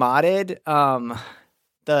been modded.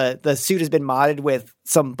 The suit has been modded with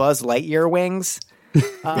some Buzz Lightyear wings,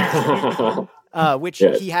 which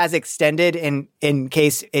he has extended in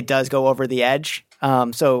case it does go over the edge.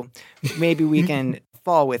 So maybe we can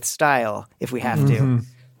fall with style if we have to.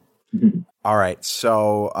 All right.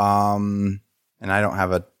 So, and I don't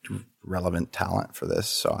have a relevant talent for this,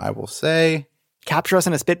 so I will say capture us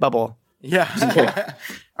in a spit bubble. Yeah.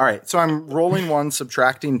 All right. So I'm rolling 1,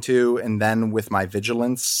 subtracting 2, and then with my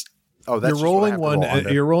vigilance. Oh, that's you're rolling one.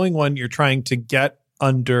 You're rolling 1. You're trying to get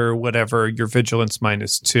under whatever your vigilance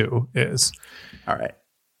 -2 is. All right.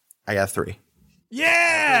 I got 3.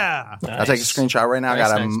 Yeah. Nice. I'll take a screenshot right now. I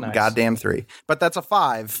got a goddamn 3, but that's a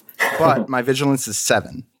 5. But my vigilance is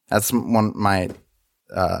 7. That's my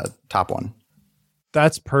top one.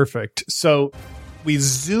 That's perfect. So we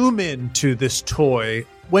zoom into this toy.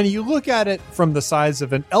 When you look at it from the size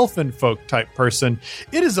of an Elfinfolk type person,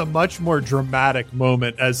 it is a much more dramatic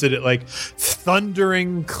moment as it like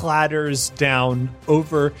thundering clatters down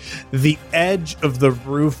over the edge of the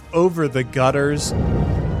roof, over the gutters.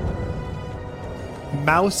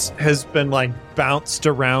 Mouse has been like bounced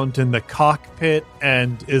around in the cockpit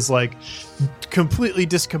and is like completely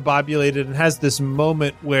discombobulated, and has this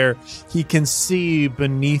moment where he can see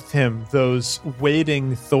beneath him those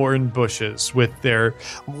waiting thorn bushes with their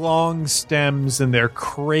long stems and their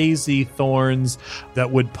crazy thorns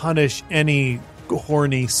that would punish any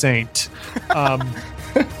horny saint.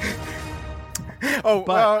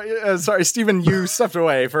 Sorry, Stephen, you stepped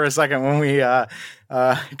away for a second when we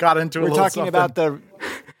got into a little talking about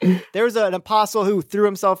there was an apostle who threw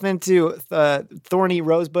himself into thorny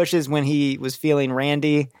rose bushes when he was feeling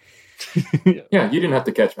randy. Yeah, you didn't have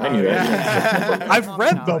to catch me. I knew that. I've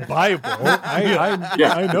read the Bible.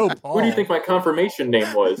 I know Paul. What do you think my confirmation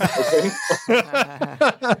name was? Okay?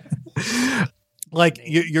 Like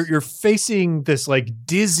you're facing this like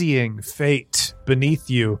dizzying fate beneath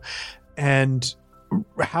you, and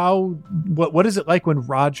what is it like when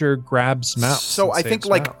Roger grabs Mouse? So I think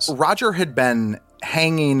like Mouse? Roger had been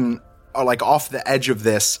hanging like off the edge of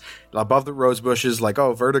this above the rose bushes, like,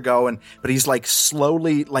 oh, vertigo. But he's like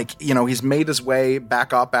slowly, like, you know, he's made his way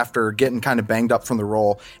back up after getting kind of banged up from the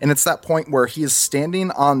roll. And it's that point where he is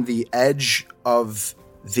standing on the edge of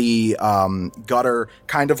the gutter,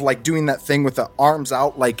 kind of like doing that thing with the arms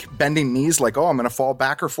out, like bending knees, like, oh, I'm going to fall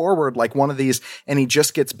back or forward, like one of these. And he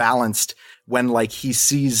just gets balanced when like he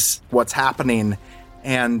sees what's happening.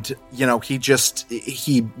 And, you know, he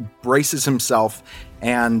braces himself,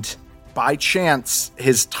 and by chance,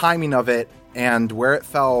 his timing of it and where it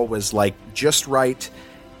fell was like just right.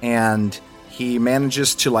 And he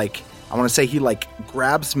manages to like, I want to say he like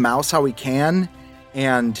grabs Mouse how he can,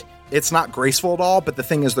 and it's not graceful at all. But the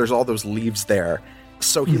thing is, there's all those leaves there.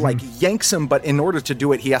 So he like yanks him, but in order to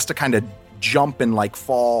do it, he has to kind of jump and like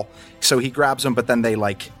fall. So he grabs him, but then they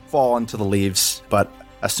like fall into the leaves, but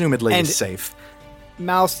assumedly he's safe.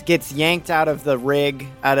 Mouse gets yanked out of the rig,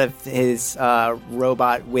 out of his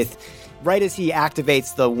robot right as he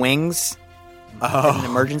activates the wings as an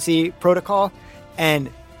emergency protocol. And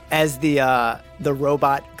as the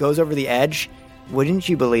robot goes over the edge, wouldn't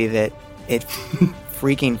you believe it? It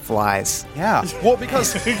freaking flies. Yeah. Well,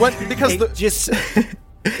 because it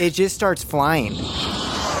just starts flying.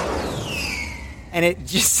 And it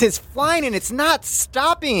just is flying and it's not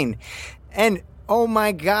stopping. And oh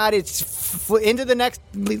my God, it's into the next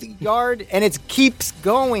yard and it keeps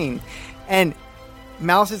going. And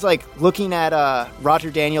Mouse is like looking at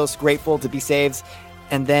Roger Daniels, grateful to be saved.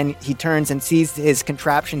 And then he turns and sees his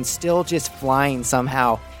contraption still just flying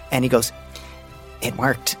somehow. And he goes, "It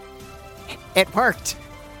worked. It worked.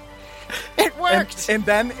 It worked." And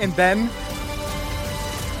then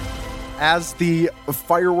as the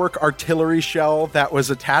firework artillery shell that was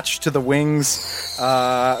attached to the wings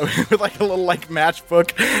with like a little like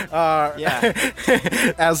matchbook,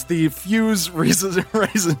 as the fuse reaches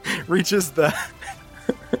the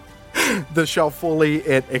the shell fully,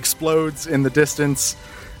 it explodes in the distance.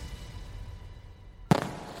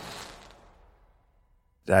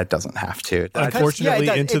 That doesn't have to. Unfortunately,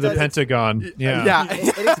 into the Pentagon. Yeah.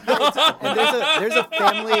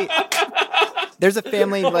 There's a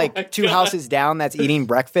family like 2 houses down that's eating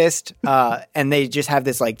breakfast, and they just have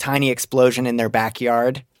this like tiny explosion in their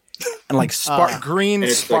backyard. And like green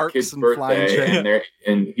and sparks and flying shit.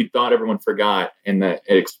 And he thought everyone forgot, and that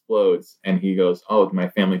it explodes. And he goes, "Oh, my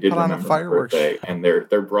family did remember my birthday," and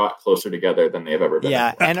they're brought closer together than they have ever been.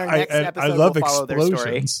 Yeah, and our next episode will follow their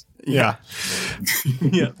story. Yeah,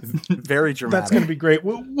 yeah, very dramatic. That's going to be great.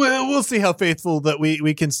 We'll see how faithful that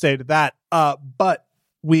we can stay to that. But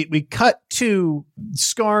we cut to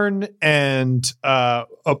Skarn and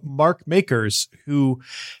Mark Makers, who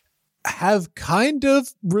have kind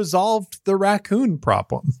of resolved the raccoon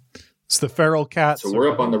problem. It's the feral cats. So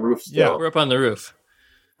we're up on the roof still. Yeah, we're up on the roof.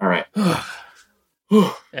 All right.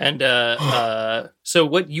 And so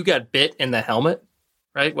what, you got bit in the helmet,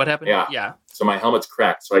 right? What happened? Yeah. So my helmet's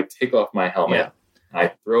cracked. So I take off my helmet, and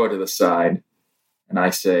I throw it to the side, and I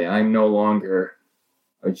say, "I'm no longer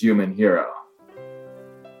a human hero.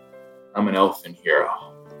 I'm an elfin hero."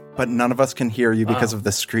 But none of us can hear you because of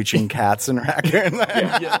the screeching cats and raccoons.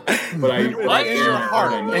 But in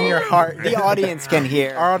your heart, the audience can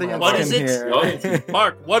hear. Our audience What can is it? hear.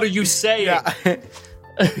 Mark, what are you saying?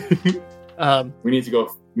 We need to go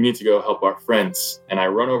help our friends. And I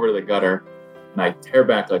run over to the gutter, and I tear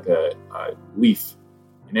back like a leaf.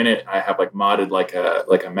 And in it, I have like modded like a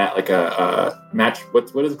match.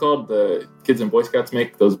 What is it called? The kids in Boy Scouts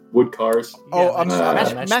make those wood cars.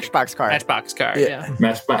 Matchbox car. Matchbox car. Yeah.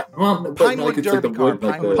 Matchbox. Well, Pinewood Derby car.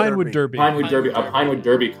 Pinewood Derby. A Pinewood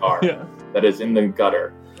Derby car that is in the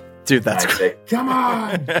gutter. Dude, that's and I say, "Come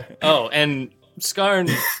on!" Oh, and Skarn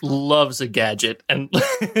loves a gadget, and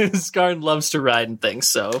Skarn loves to ride and things.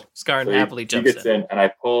 So Skarn happily jumps he gets in, and I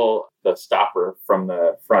pull the stopper from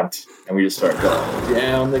the front, and we just start going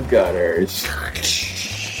down the gutters.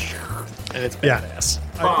 And it's badass.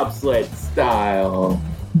 Bobsled style.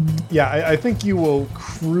 Yeah, I think you will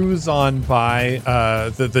cruise on by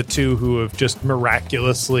the two who have just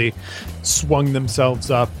miraculously swung themselves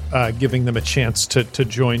up, giving them a chance to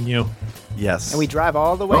join you. Yes. And we drive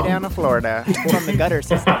all the way down to Florida from the gutter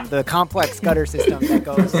system, the complex gutter system that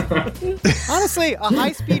goes... Honestly, a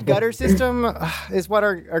high-speed gutter system is what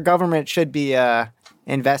our government should be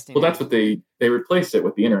investing in. Well, that's what they replaced it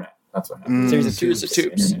with the internet. That's what happened. Series of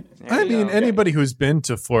tubes. I mean, anybody who's been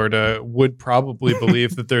to Florida would probably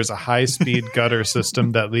believe that there's a high-speed gutter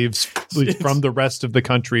system that leads from the rest of the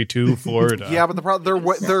country to Florida. Yeah, but the problem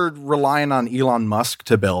they're relying on Elon Musk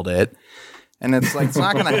to build it, and it's like it's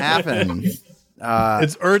not going to happen.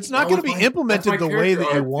 It's not going to be implemented the way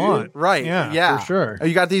that you want. Right. Yeah, for sure.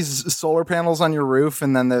 You got these solar panels on your roof,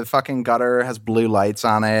 and then the fucking gutter has blue lights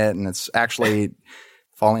on it, and it's actually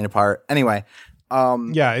falling apart. Anyway.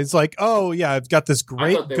 It's like, oh yeah, I've got this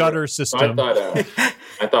great gutter system. I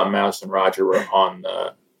thought Mouse and Roger were on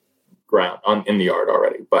the ground, in the yard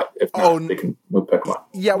already, but if not, they can move pick them up.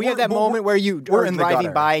 Yeah, we have that moment where you are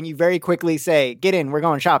driving by and you very quickly say, "Get in, we're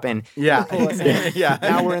going shopping." Yeah, pull us in. Yeah.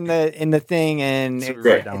 Now we're in the thing, and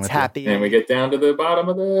it's happy. And we get down to the bottom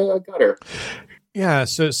of the gutter. Yeah,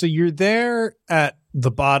 so you're there at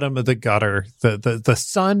the bottom of the gutter. The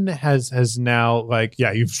sun has now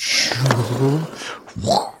you've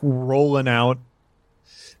rolling out,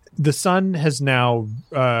 The sun has now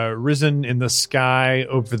risen in the sky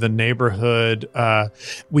over the neighborhood.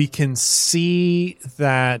 We can see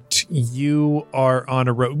that you are on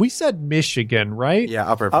a road. We said Michigan, right?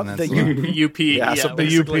 Yeah, Upper Peninsula. The UP. Yeah, so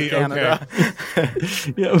basically Canada.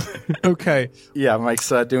 Yeah. Okay. Yeah, Mike's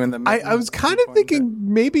doing the... I was kind of thinking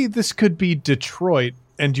maybe this could be Detroit,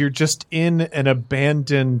 and you're just in an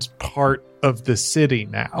abandoned part of the city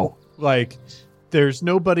now. Like, there's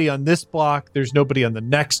nobody on this block. There's nobody on the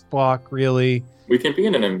next block, really. We can be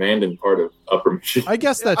in an abandoned part of Upper Michigan. I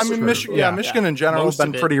guess that's true. Michigan in general has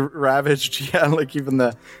been pretty ravaged. Yeah, like even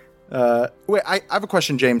the... wait, I have a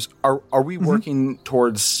question, James. Are we working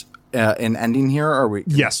towards an ending here? Or are we?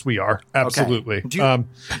 Yes, we are. Absolutely. Okay.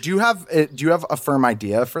 Do you have a firm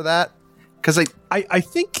idea for that? Because I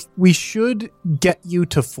think we should get you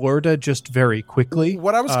to Florida just very quickly.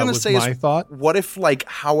 What I was going to say is, thought. What if, like,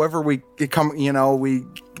 however we come,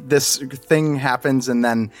 this thing happens, and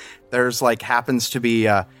then there's like happens to be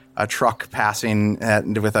a truck passing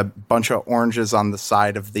with a bunch of oranges on the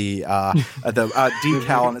side of the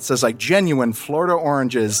decal, and it says like genuine Florida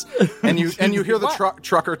oranges, and you hear the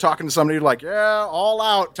trucker talking to somebody like, yeah, all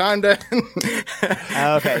out, time to.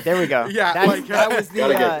 Okay, there we go. Yeah, that was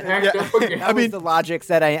the the logics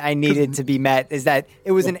that I needed to be met. Is that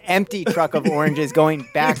it was an empty truck of oranges going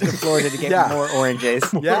back to Florida to get more oranges.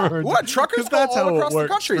 Yeah, what truckers go all across the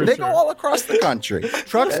country? They go all across the country.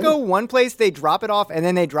 Trucks go one place, they drop it off, and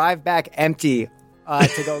then they drive back empty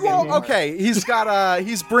to go get more. Okay,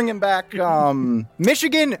 he's bringing back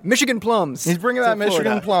Michigan plums. He's bringing back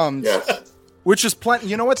Michigan plums. Yes. Which is plenty.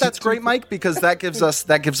 You know what? That's great, Mike, because that gives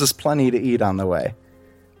us plenty to eat on the way.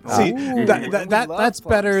 See, that's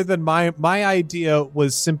better than my idea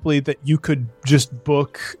was simply that you could just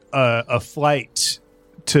book a flight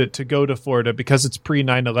to go to Florida because it's pre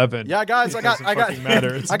 9/11. Yeah, guys, I got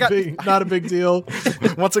matter. It's not a big deal.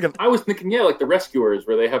 Once again, I was thinking, like the Rescuers,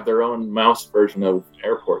 where they have their own mouse version of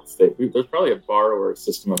airports. There's probably a borrower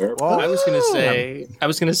system of airports. Well, I was going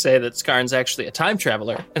to say that Skarn's actually a time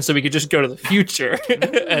traveler, and so we could just go to the future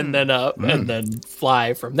and then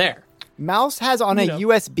fly from there. Mouse has on a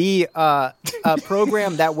USB a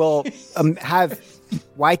program that will have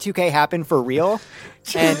Y2K happen for real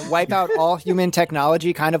and wipe out all human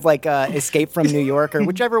technology, kind of like Escape from New York or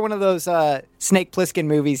whichever one of those Snake Plissken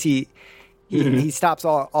movies he stops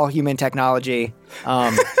all human technology.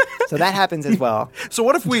 So that happens as well. So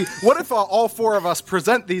what if all four of us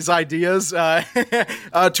present these ideas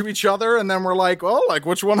to each other, and then we're like, well, like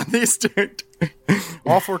which one of these two?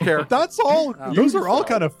 All four characters. That's all. Those are all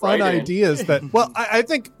kind of fun ideas. That I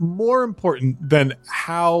think more important than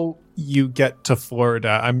how you get to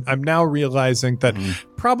Florida. I'm now realizing that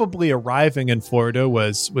probably arriving in Florida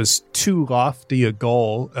was too lofty a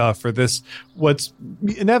goal for this. What's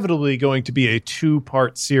inevitably going to be a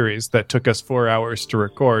 2-part series that took us 4 hours to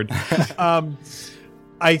record.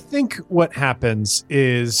 I think what happens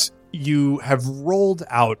is you have rolled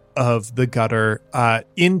out of the gutter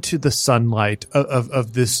into the sunlight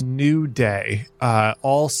of this new day,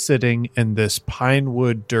 all sitting in this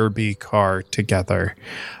Pinewood Derby car together,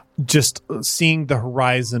 just seeing the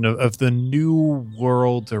horizon of the new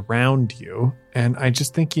world around you. And I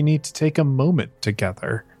just think you need to take a moment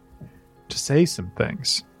together to say some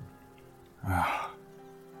things. I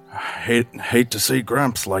hate to see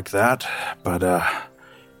Gramps like that, but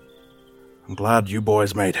I'm glad you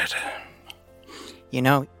boys made it. You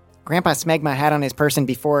know, Grandpa Smegma had on his person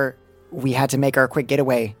before we had to make our quick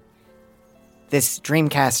getaway this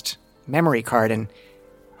Dreamcast memory card, and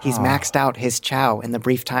he's maxed out his chow in the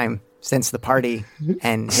brief time since the party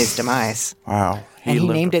and his demise. Wow. He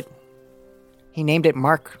named it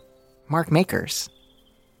Mark Makers.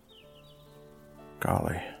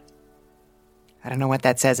 Golly. I don't know what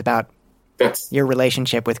that says about your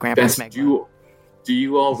relationship with Grandpa Smegma. Do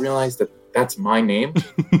you all realize that that's my name?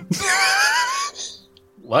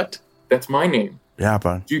 What? That's my name. Yeah,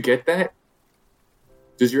 but do you get that?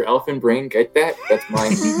 Does your elfin brain get that? That's my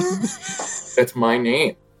that's my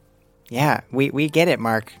name. Yeah, we get it,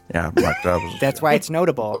 Mark. Yeah, Mark. That's why it's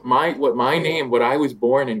notable. What I was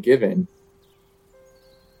born and given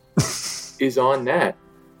is on that.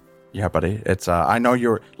 Yeah, buddy. It's I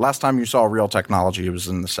know last time you saw real technology was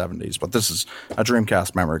in the 70s, but this is a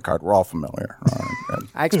Dreamcast memory card. We're all familiar.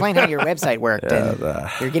 I explained how your website worked, and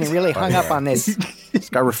you're getting really hung up on this. This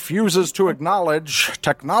guy refuses to acknowledge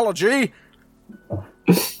technology.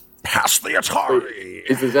 Pass the Atari.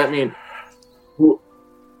 Does that mean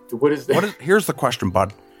what is that? Here's the question,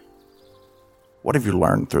 bud. What have you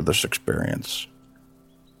learned through this experience?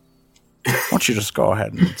 Why don't you just go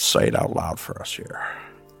ahead and say it out loud for us here?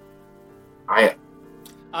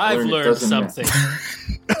 I've learned something.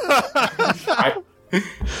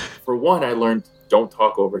 For one, I learned don't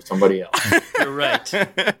talk over somebody else. You're right.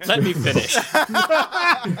 Let me finish.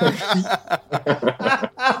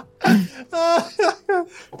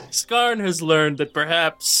 Skarn has learned that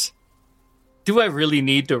perhaps, do I really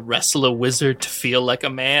need to wrestle a wizard to feel like a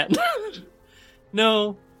man?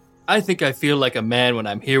 No, I think I feel like a man when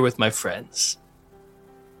I'm here with my friends.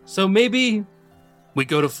 So maybe we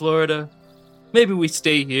go to Florida, maybe we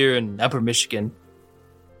stay here in Upper Michigan,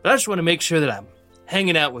 but I just want to make sure that I'm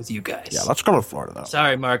hanging out with you guys. Yeah, let's go to Florida, though.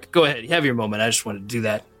 Sorry, Mark. Go ahead. You have your moment. I just wanted to do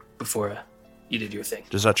that before you did your thing.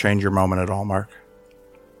 Does that change your moment at all, Mark?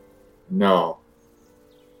 No.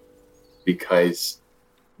 Because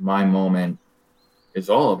my moment is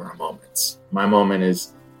all of our moments. My moment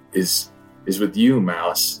is with you,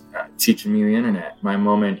 Mouse, teaching me the internet. My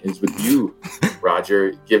moment is with you,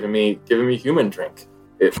 Roger, giving me human drink.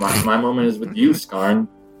 My moment is with you, Skarn,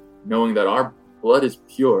 knowing that our blood is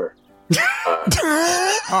pure.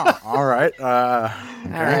 All right. All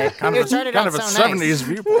right. Kind of a 70s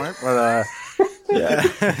viewpoint, but yeah.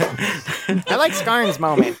 I like Skarn's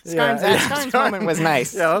moment. Skarn's moment was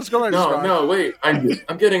nice. Yeah, let's go back to Skarn. No, wait.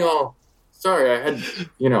 I'm getting all sorry. I had,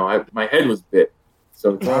 my head was bit.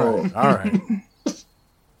 So it's all right.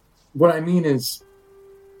 What I mean is,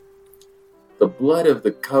 the blood of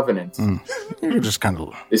the covenant just kind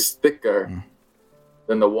of is thicker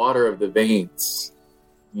than the water of the veins.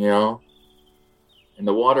 And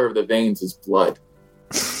the water of the veins is blood.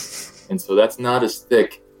 And so that's not as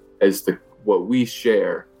thick as what we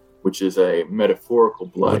share, which is a metaphorical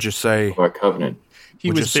blood of our covenant.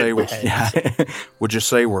 Would you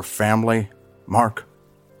say we're family, Mark?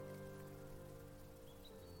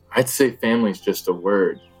 I'd say family's just a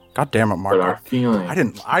word. God damn it, Mark. But our feeling.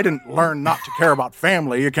 I didn't learn not to care about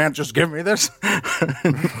family. You can't just give me this.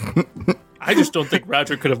 I just don't think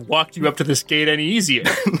Roger could have walked you up to this gate any easier.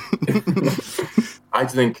 I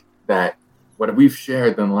think that what we've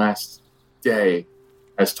shared in the last day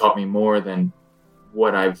has taught me more than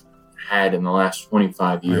what I've had in the last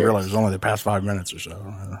 25 years. I realize it was only the past 5 minutes or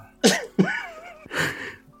so.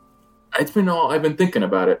 I've been thinking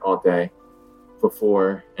about it all day,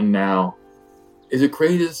 before and now. Is it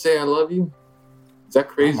crazy to say I love you? Is that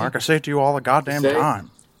crazy? Mark, I say it to you all the goddamn time.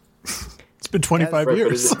 It's been 25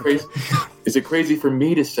 years. Is it crazy for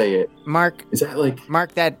me to say it? Mark, is that like...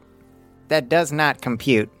 Mark, that does not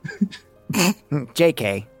compute.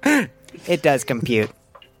 JK. It does compute.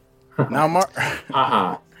 Now, Mark...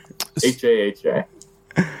 Haha. H-A-H-A.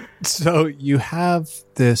 So you have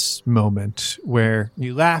this moment where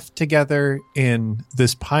you laugh together in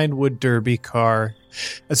this Pinewood Derby car.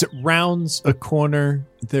 As it rounds a corner,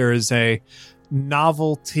 there is a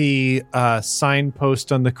novelty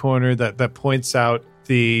signpost on the corner that points out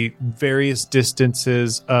the various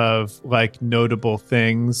distances of like notable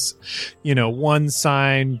things. One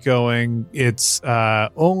sign going, it's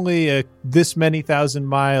only this many thousand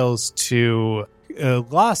miles to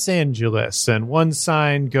Los Angeles, and one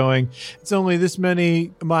sign going, it's only this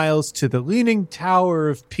many miles to the Leaning Tower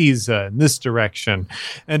of Pisa in this direction.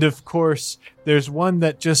 And of course, there's one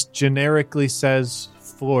that just generically says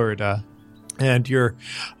Florida. And you're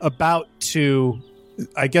about to,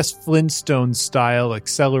 I guess, Flintstone style,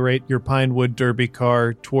 accelerate your Pinewood Derby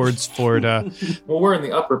car towards Florida. Well, we're in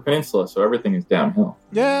the Upper Peninsula, so everything is downhill.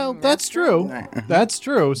 Yeah, that's true. That's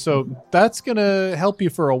true. So that's going to help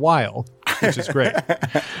you for a while, which is great.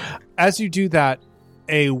 As you do that,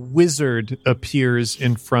 a wizard appears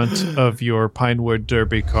in front of your Pinewood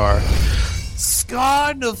Derby car.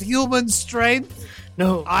 Skarn of human strength.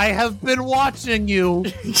 No. I have been watching you.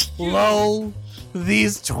 Lo,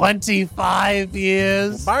 these 25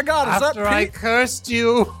 years. My God, is after that I Pete? cursed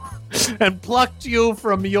you and plucked you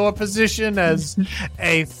from your position as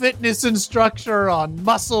a fitness instructor on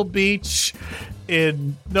Muscle Beach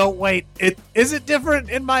is it different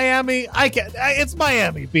in Miami? It's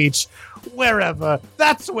Miami Beach. Wherever.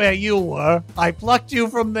 That's where you were. I plucked you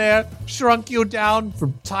from there, shrunk you down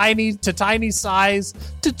from tiny to tiny size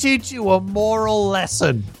to teach you a moral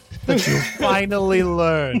lesson that you finally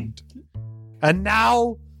learned. And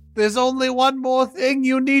now there's only one more thing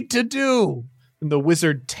you need to do. And the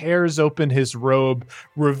wizard tears open his robe,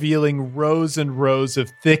 revealing rows and rows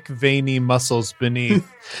of thick, veiny muscles beneath.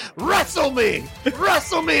 Wrestle me!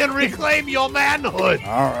 Wrestle me and reclaim your manhood!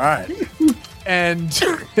 All right. And is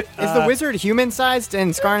the wizard human-sized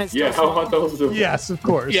and Skarn is Yeah, how about those? Yes, of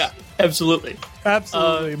course. Yeah, absolutely.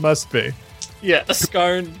 Absolutely must be. Yeah,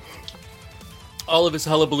 Skarn, all of his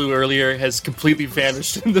hullabaloo earlier has completely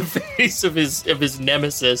vanished in the face of his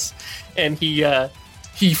nemesis, and he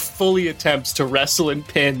he fully attempts to wrestle and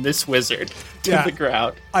pin this wizard to the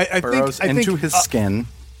ground. I Burrows into his skin.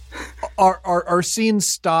 Our scene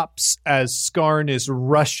stops as Skarn is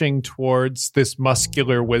rushing towards this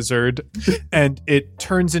muscular wizard, and it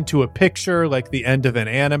turns into a picture like the end of an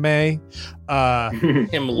anime.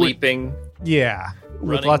 Him leaping. Yeah. With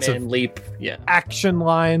Running lots man of leap. Yeah. action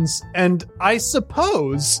lines. And I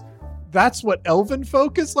suppose that's what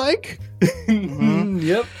Elfinfolk is like.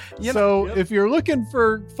 Yep. So if you're looking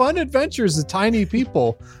for fun adventures of tiny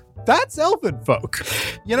people, that's Elfinfolk.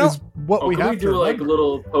 Is what we can have we to do like remember.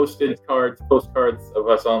 little postcards of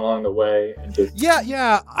us along the way and just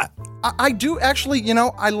Yeah. I do actually,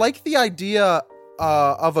 I like the idea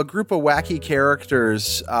of a group of wacky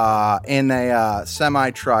characters in a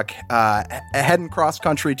semi truck heading cross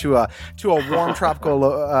country to a warm tropical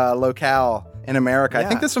locale in America. Yeah. I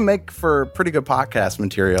think this would make for pretty good podcast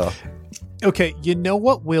material. Okay, you know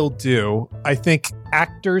what we'll do? I think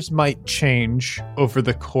actors might change over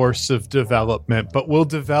the course of development, but we'll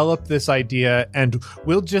develop this idea and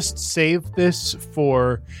we'll just save this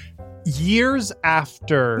for years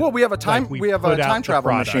after. Well, we have a time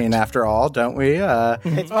travel machine after all, don't we? That's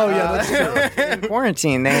true. In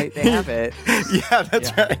quarantine, they have it. Yeah,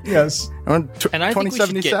 that's right. Yes. And I think we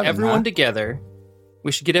should get everyone together.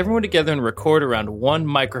 We should get everyone together and record around one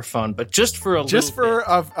microphone, but just for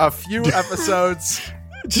a few episodes,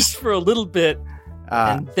 just for a little bit,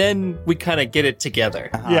 and then we kind of get it together.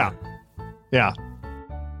 Yeah.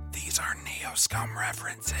 These are Neoscum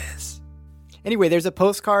references. Anyway, there's a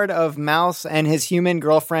postcard of Mouse and his human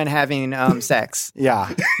girlfriend having sex.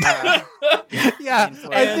 Yeah.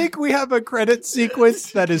 I think we have a credit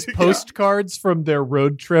sequence that is postcards from their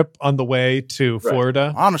road trip on the way to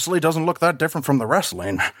Florida. Honestly, doesn't look that different from the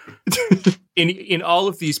wrestling. In all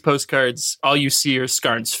of these postcards, all you see are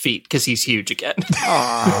Skarn's feet because he's huge again.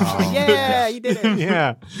 Yeah, you did it.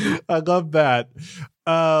 Yeah, I love that.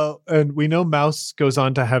 And we know Mouse goes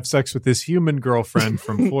on to have sex with his human girlfriend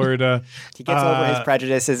from Florida. He gets over his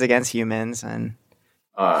prejudices against humans, and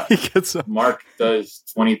Mark does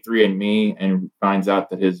 23andMe and finds out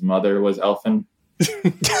that his mother was Elfin.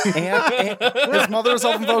 and his mother was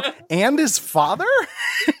Elfinfolk, and his father?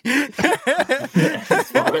 What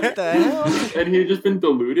the hell? And he had just been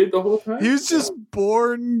deluded the whole time? He was just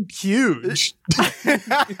born huge.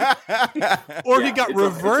 Or he got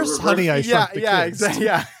reverse Honey I Shrunk the Kids. Exactly.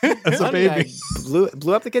 Yeah. As a baby.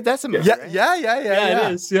 blew up the kid decimator. Yeah.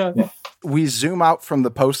 It is. Yeah. We zoom out from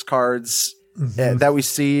the postcards that we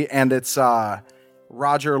see, and it's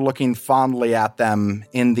Roger looking fondly at them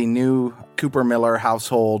in the new Cooper Miller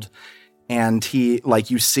household. And he's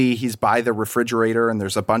by the refrigerator, and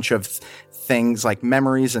there's a bunch of things like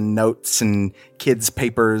memories and notes and kids'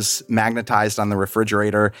 papers magnetized on the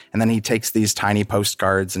refrigerator. And then he takes these tiny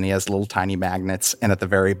postcards and he has little tiny magnets. And at the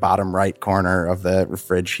very bottom right corner of the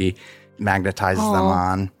fridge, he magnetizes them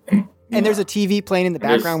on. And there's a TV playing in the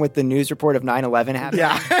background with the news report of 9/11 happening.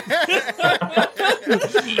 Yeah.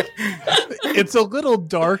 It's a little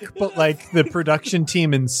dark, but like the production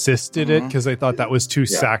team insisted it because they thought that was too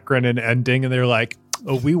saccharine an ending. And they're like,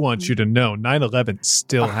 oh, we want you to know 9/11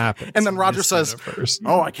 still happens. And then Roger says,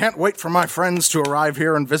 oh, I can't wait for my friends to arrive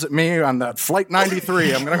here and visit me on that Flight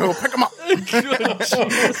 93. I'm going to go pick them up.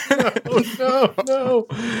 No.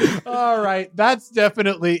 All right. That's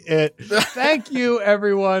definitely it. Thank you,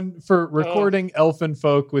 everyone, for recording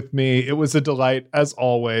Elfinfolk with me. It was a delight, as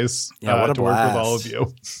always, what a to work with blast. all of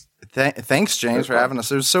you. Thanks, James, for having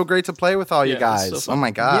us. It was so great to play with all you guys. So oh,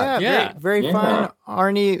 my God. Yeah, very fun.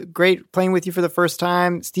 Arnie, great playing with you for the first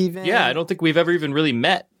time. Steven. Yeah, I don't think we've ever even really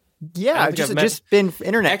met. Yeah, just been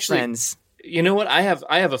internet Actually, friends. You know what? I have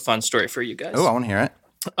a fun story for you guys. Oh, I want to hear it.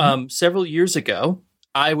 Several years ago,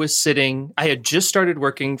 I had just started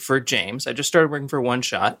working for James. I just started working for One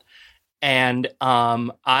Shot. And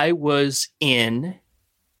I was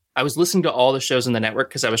listening to all the shows in the network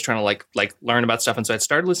because I was trying to like learn about stuff. And so I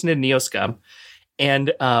started listening to Neoscum.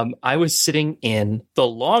 And I was sitting in the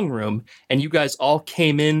long room, and you guys all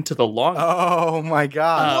came into the long room. Oh my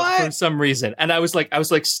God. For some reason. And I was like, oh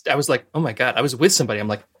my God, I was with somebody. I'm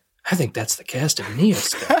like, I think that's the cast of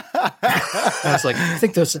Neoscum. I was like, I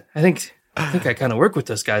think I kind of work with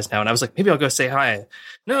those guys now. And I was like, maybe I'll go say hi.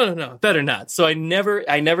 No, better not. So I never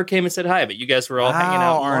came and said hi, but you guys were all hanging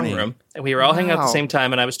out in the long room, and we were all hanging out at the same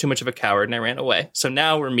time, and I was too much of a coward and I ran away. So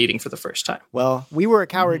now we're meeting for the first time. Well, we were a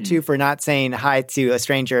coward too for not saying hi to a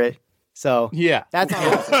stranger. So yeah, that's on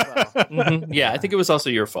us as well. Yeah, I think it was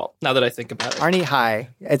also your fault now that I think about it. Arnie, hi.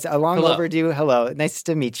 It's a long overdue hello. Nice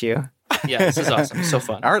to meet you. Yeah, this is awesome. So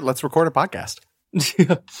fun. All right, let's record a podcast.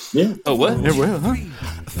 Yeah. Oh, what? It will, huh?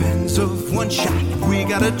 Fans of one shot, we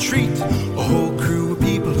got a treat. A whole crew of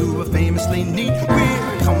people who are famously neat.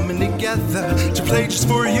 We're coming together to play just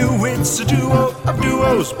for you. It's a duo of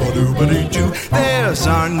duos. Ba-doo-ba-dee-doo. There's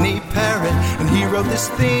Arnie Parrott, and he wrote this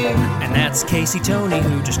theme. And that's Casey Tony,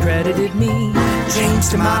 who just credited me. James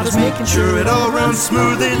Tomato's making sure it all runs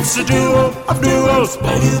smooth. It's a duo of duos.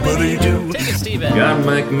 Ba-doo-ba-dee-doo. Take it, Steven. Got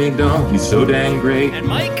Mike McDonald, he's so dang great. And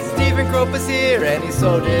Mike. Stephen Crope is here, and he's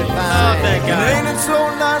so divine. Oh, that guy. Ain't it so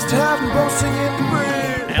nice to have them both singing the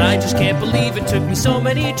bridge? And I just can't believe it took me so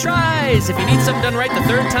many tries. If you need something done right the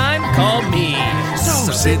third time, call me.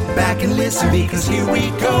 So sit back and listen, because here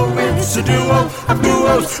we go. It's a duo of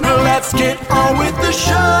duos. Now let's get on with the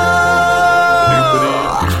show.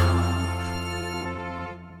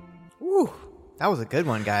 Ooh, that was a good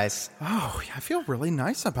one, guys. Oh, I feel really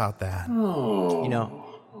nice about that. You know,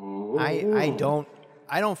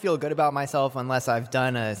 I don't feel good about myself unless I've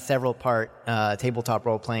done a several part tabletop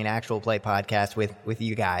role playing actual play podcast with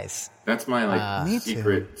you guys. That's my Me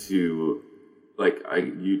secret to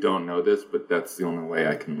you don't know this, but that's the only way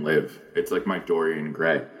I can live. It's like my Dorian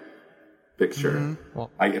Gray picture. Mm-hmm.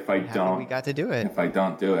 Well, If I we got to do it. If I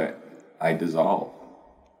don't do it, I dissolve.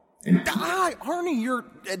 And Arnie, your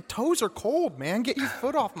toes are cold, man. Get your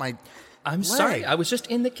foot off my I'm leg. sorry. I was just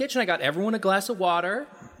in the kitchen. I got everyone a glass of water.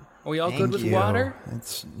 Are we all Thank good with you. water?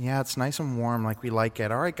 It's nice and warm like we like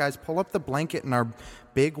it. All right, guys, pull up the blanket in our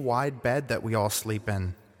big wide bed that we all sleep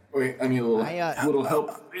in. wait, I need a little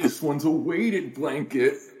help. This one's a weighted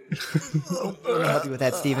blanket. Let me help you with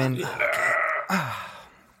that, Steven. You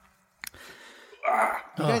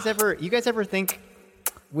guys ever think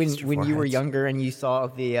when you were younger and you saw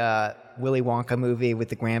the Willy Wonka movie with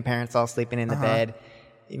the grandparents all sleeping in the bed?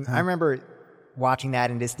 I remember watching that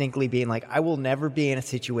and distinctly being like, I will never be in a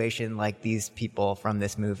situation like these people from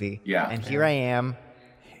this movie. Yeah. And here I am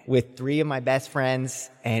with 3 of my best friends,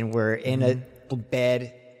 and we're in a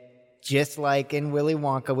bed just like in Willy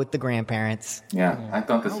Wonka with the grandparents. Yeah, I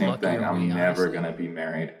thought the same lucky thing. are I'm we, never honestly? going to be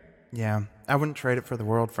married. Yeah, I wouldn't trade it for the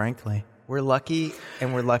world, frankly. We're lucky,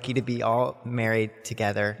 and we're lucky to be all married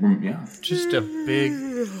together. Yeah. Just a big.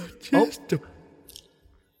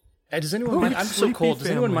 Does anyone mind? I'm so sleepy cold. Does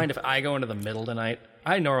anyone family. mind if I go into the middle tonight?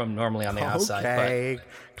 I know I'm normally on the outside, Okay,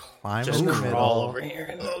 climb but just in the crawl middle. over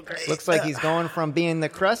here. Looks like he's going from being the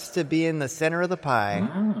crust to being the center of the pie.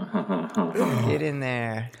 Get in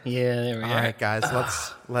there. Yeah, there we All are. right, guys,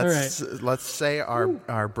 let's say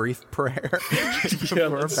our brief prayer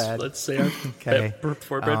before bed. Let's say our Okay.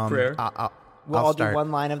 before bed prayer. We'll I'll all start. do one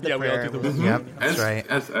line of the Yeah, we all prayer. do the Yep, that's right.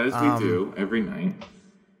 As we do every night.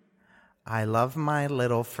 I love my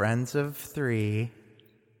little friends of 3.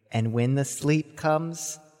 And when the sleep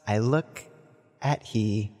comes, I look at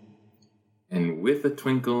he. And with a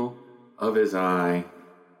twinkle of his eye,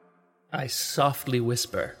 I softly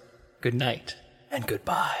whisper, good night and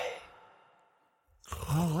goodbye.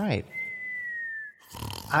 All right.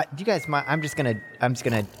 Do you guys mind? I'm just gonna.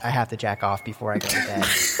 I have to jack off before I go to bed.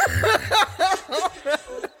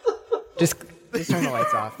 just turn the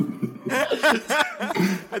lights off.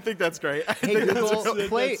 I think that's great. Hey Google,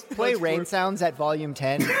 play rain sounds at volume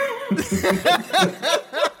 10.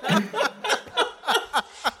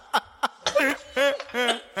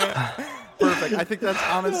 Perfect. I think that's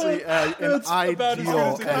honestly an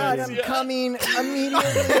ideal ending. I'm coming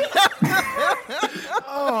immediately.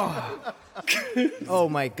 Oh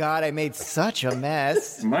my God! I made such a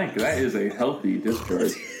mess. Mike, that is a healthy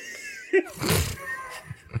discharge.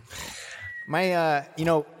 My,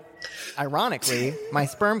 ironically, my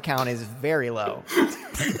sperm count is very low,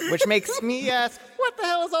 which makes me ask, what the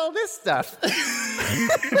hell is all this stuff?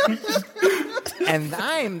 And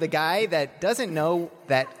I'm the guy that doesn't know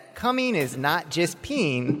that coming is not just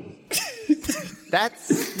peeing.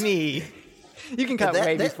 That's me. You can cut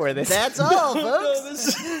way before this. That's all,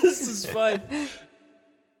 folks. This is fine.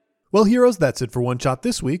 Well, heroes, that's it for One Shot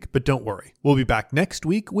this week, but don't worry. We'll be back next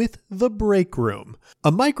week with The Break Room,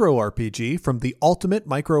 a micro RPG from the Ultimate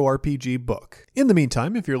Micro RPG book. In the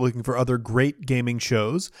meantime, if you're looking for other great gaming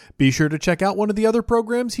shows, be sure to check out one of the other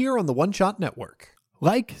programs here on the One Shot Network.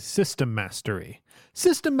 Like System Mastery.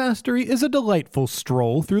 System Mastery is a delightful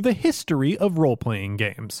stroll through the history of role-playing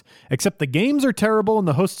games. Except the games are terrible and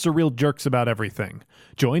the hosts are real jerks about everything.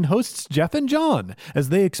 Join hosts Jeff and John as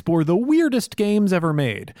they explore the weirdest games ever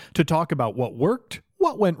made to talk about what worked,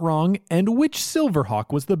 what went wrong, and which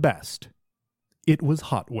Silverhawk was the best. It was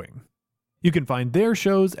Hot Wing. You can find their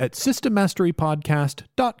shows at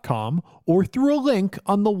systemmasterypodcast.com or through a link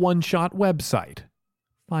on the One Shot website.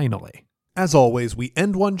 Finally. As always, we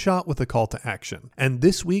end One Shot with a call to action. And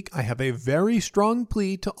this week, I have a very strong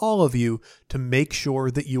plea to all of you to make sure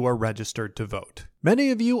that you are registered to vote. Many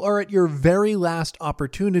of you are at your very last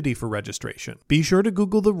opportunity for registration. Be sure to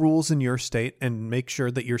Google the rules in your state and make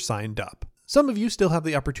sure that you're signed up. Some of you still have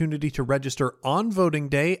the opportunity to register on voting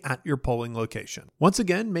day at your polling location. Once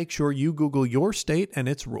again, make sure you Google your state and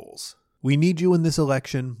its rules. We need you in this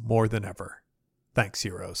election more than ever. Thanks,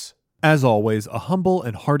 heroes. As always, a humble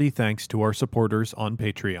and hearty thanks to our supporters on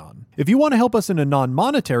Patreon. If you want to help us in a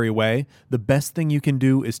non-monetary way, the best thing you can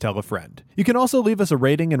do is tell a friend. You can also leave us a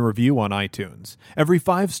rating and review on iTunes. Every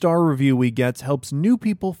 5-star review we get helps new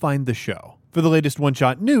people find the show. For the latest One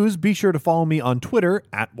Shot news, be sure to follow me on Twitter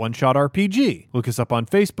at OneShotRPG. Look us up on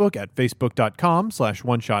Facebook at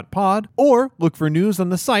facebook.com/OneShotPod, or look for news on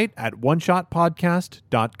the site at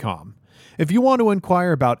OneShotPodcast.com. If you want to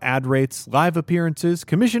inquire about ad rates, live appearances,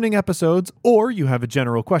 commissioning episodes, or you have a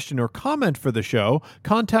general question or comment for the show,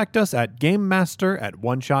 contact us at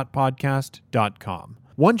GameMaster@OneShotPodcast.com.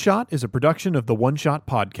 One Shot is a production of the One Shot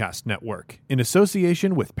Podcast Network, in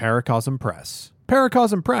association with Paracosm Press.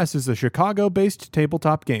 Paracosm Press is a Chicago-based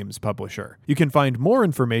tabletop games publisher. You can find more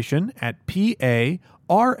information at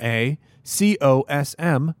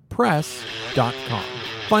PARACOSMpress.com.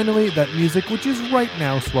 Finally, that music, which is right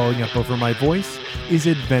now swelling up over my voice, is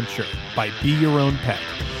Adventure by Be Your Own Pet,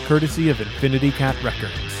 courtesy of Infinity Cat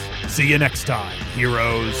Records. See you next time,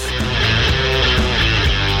 heroes.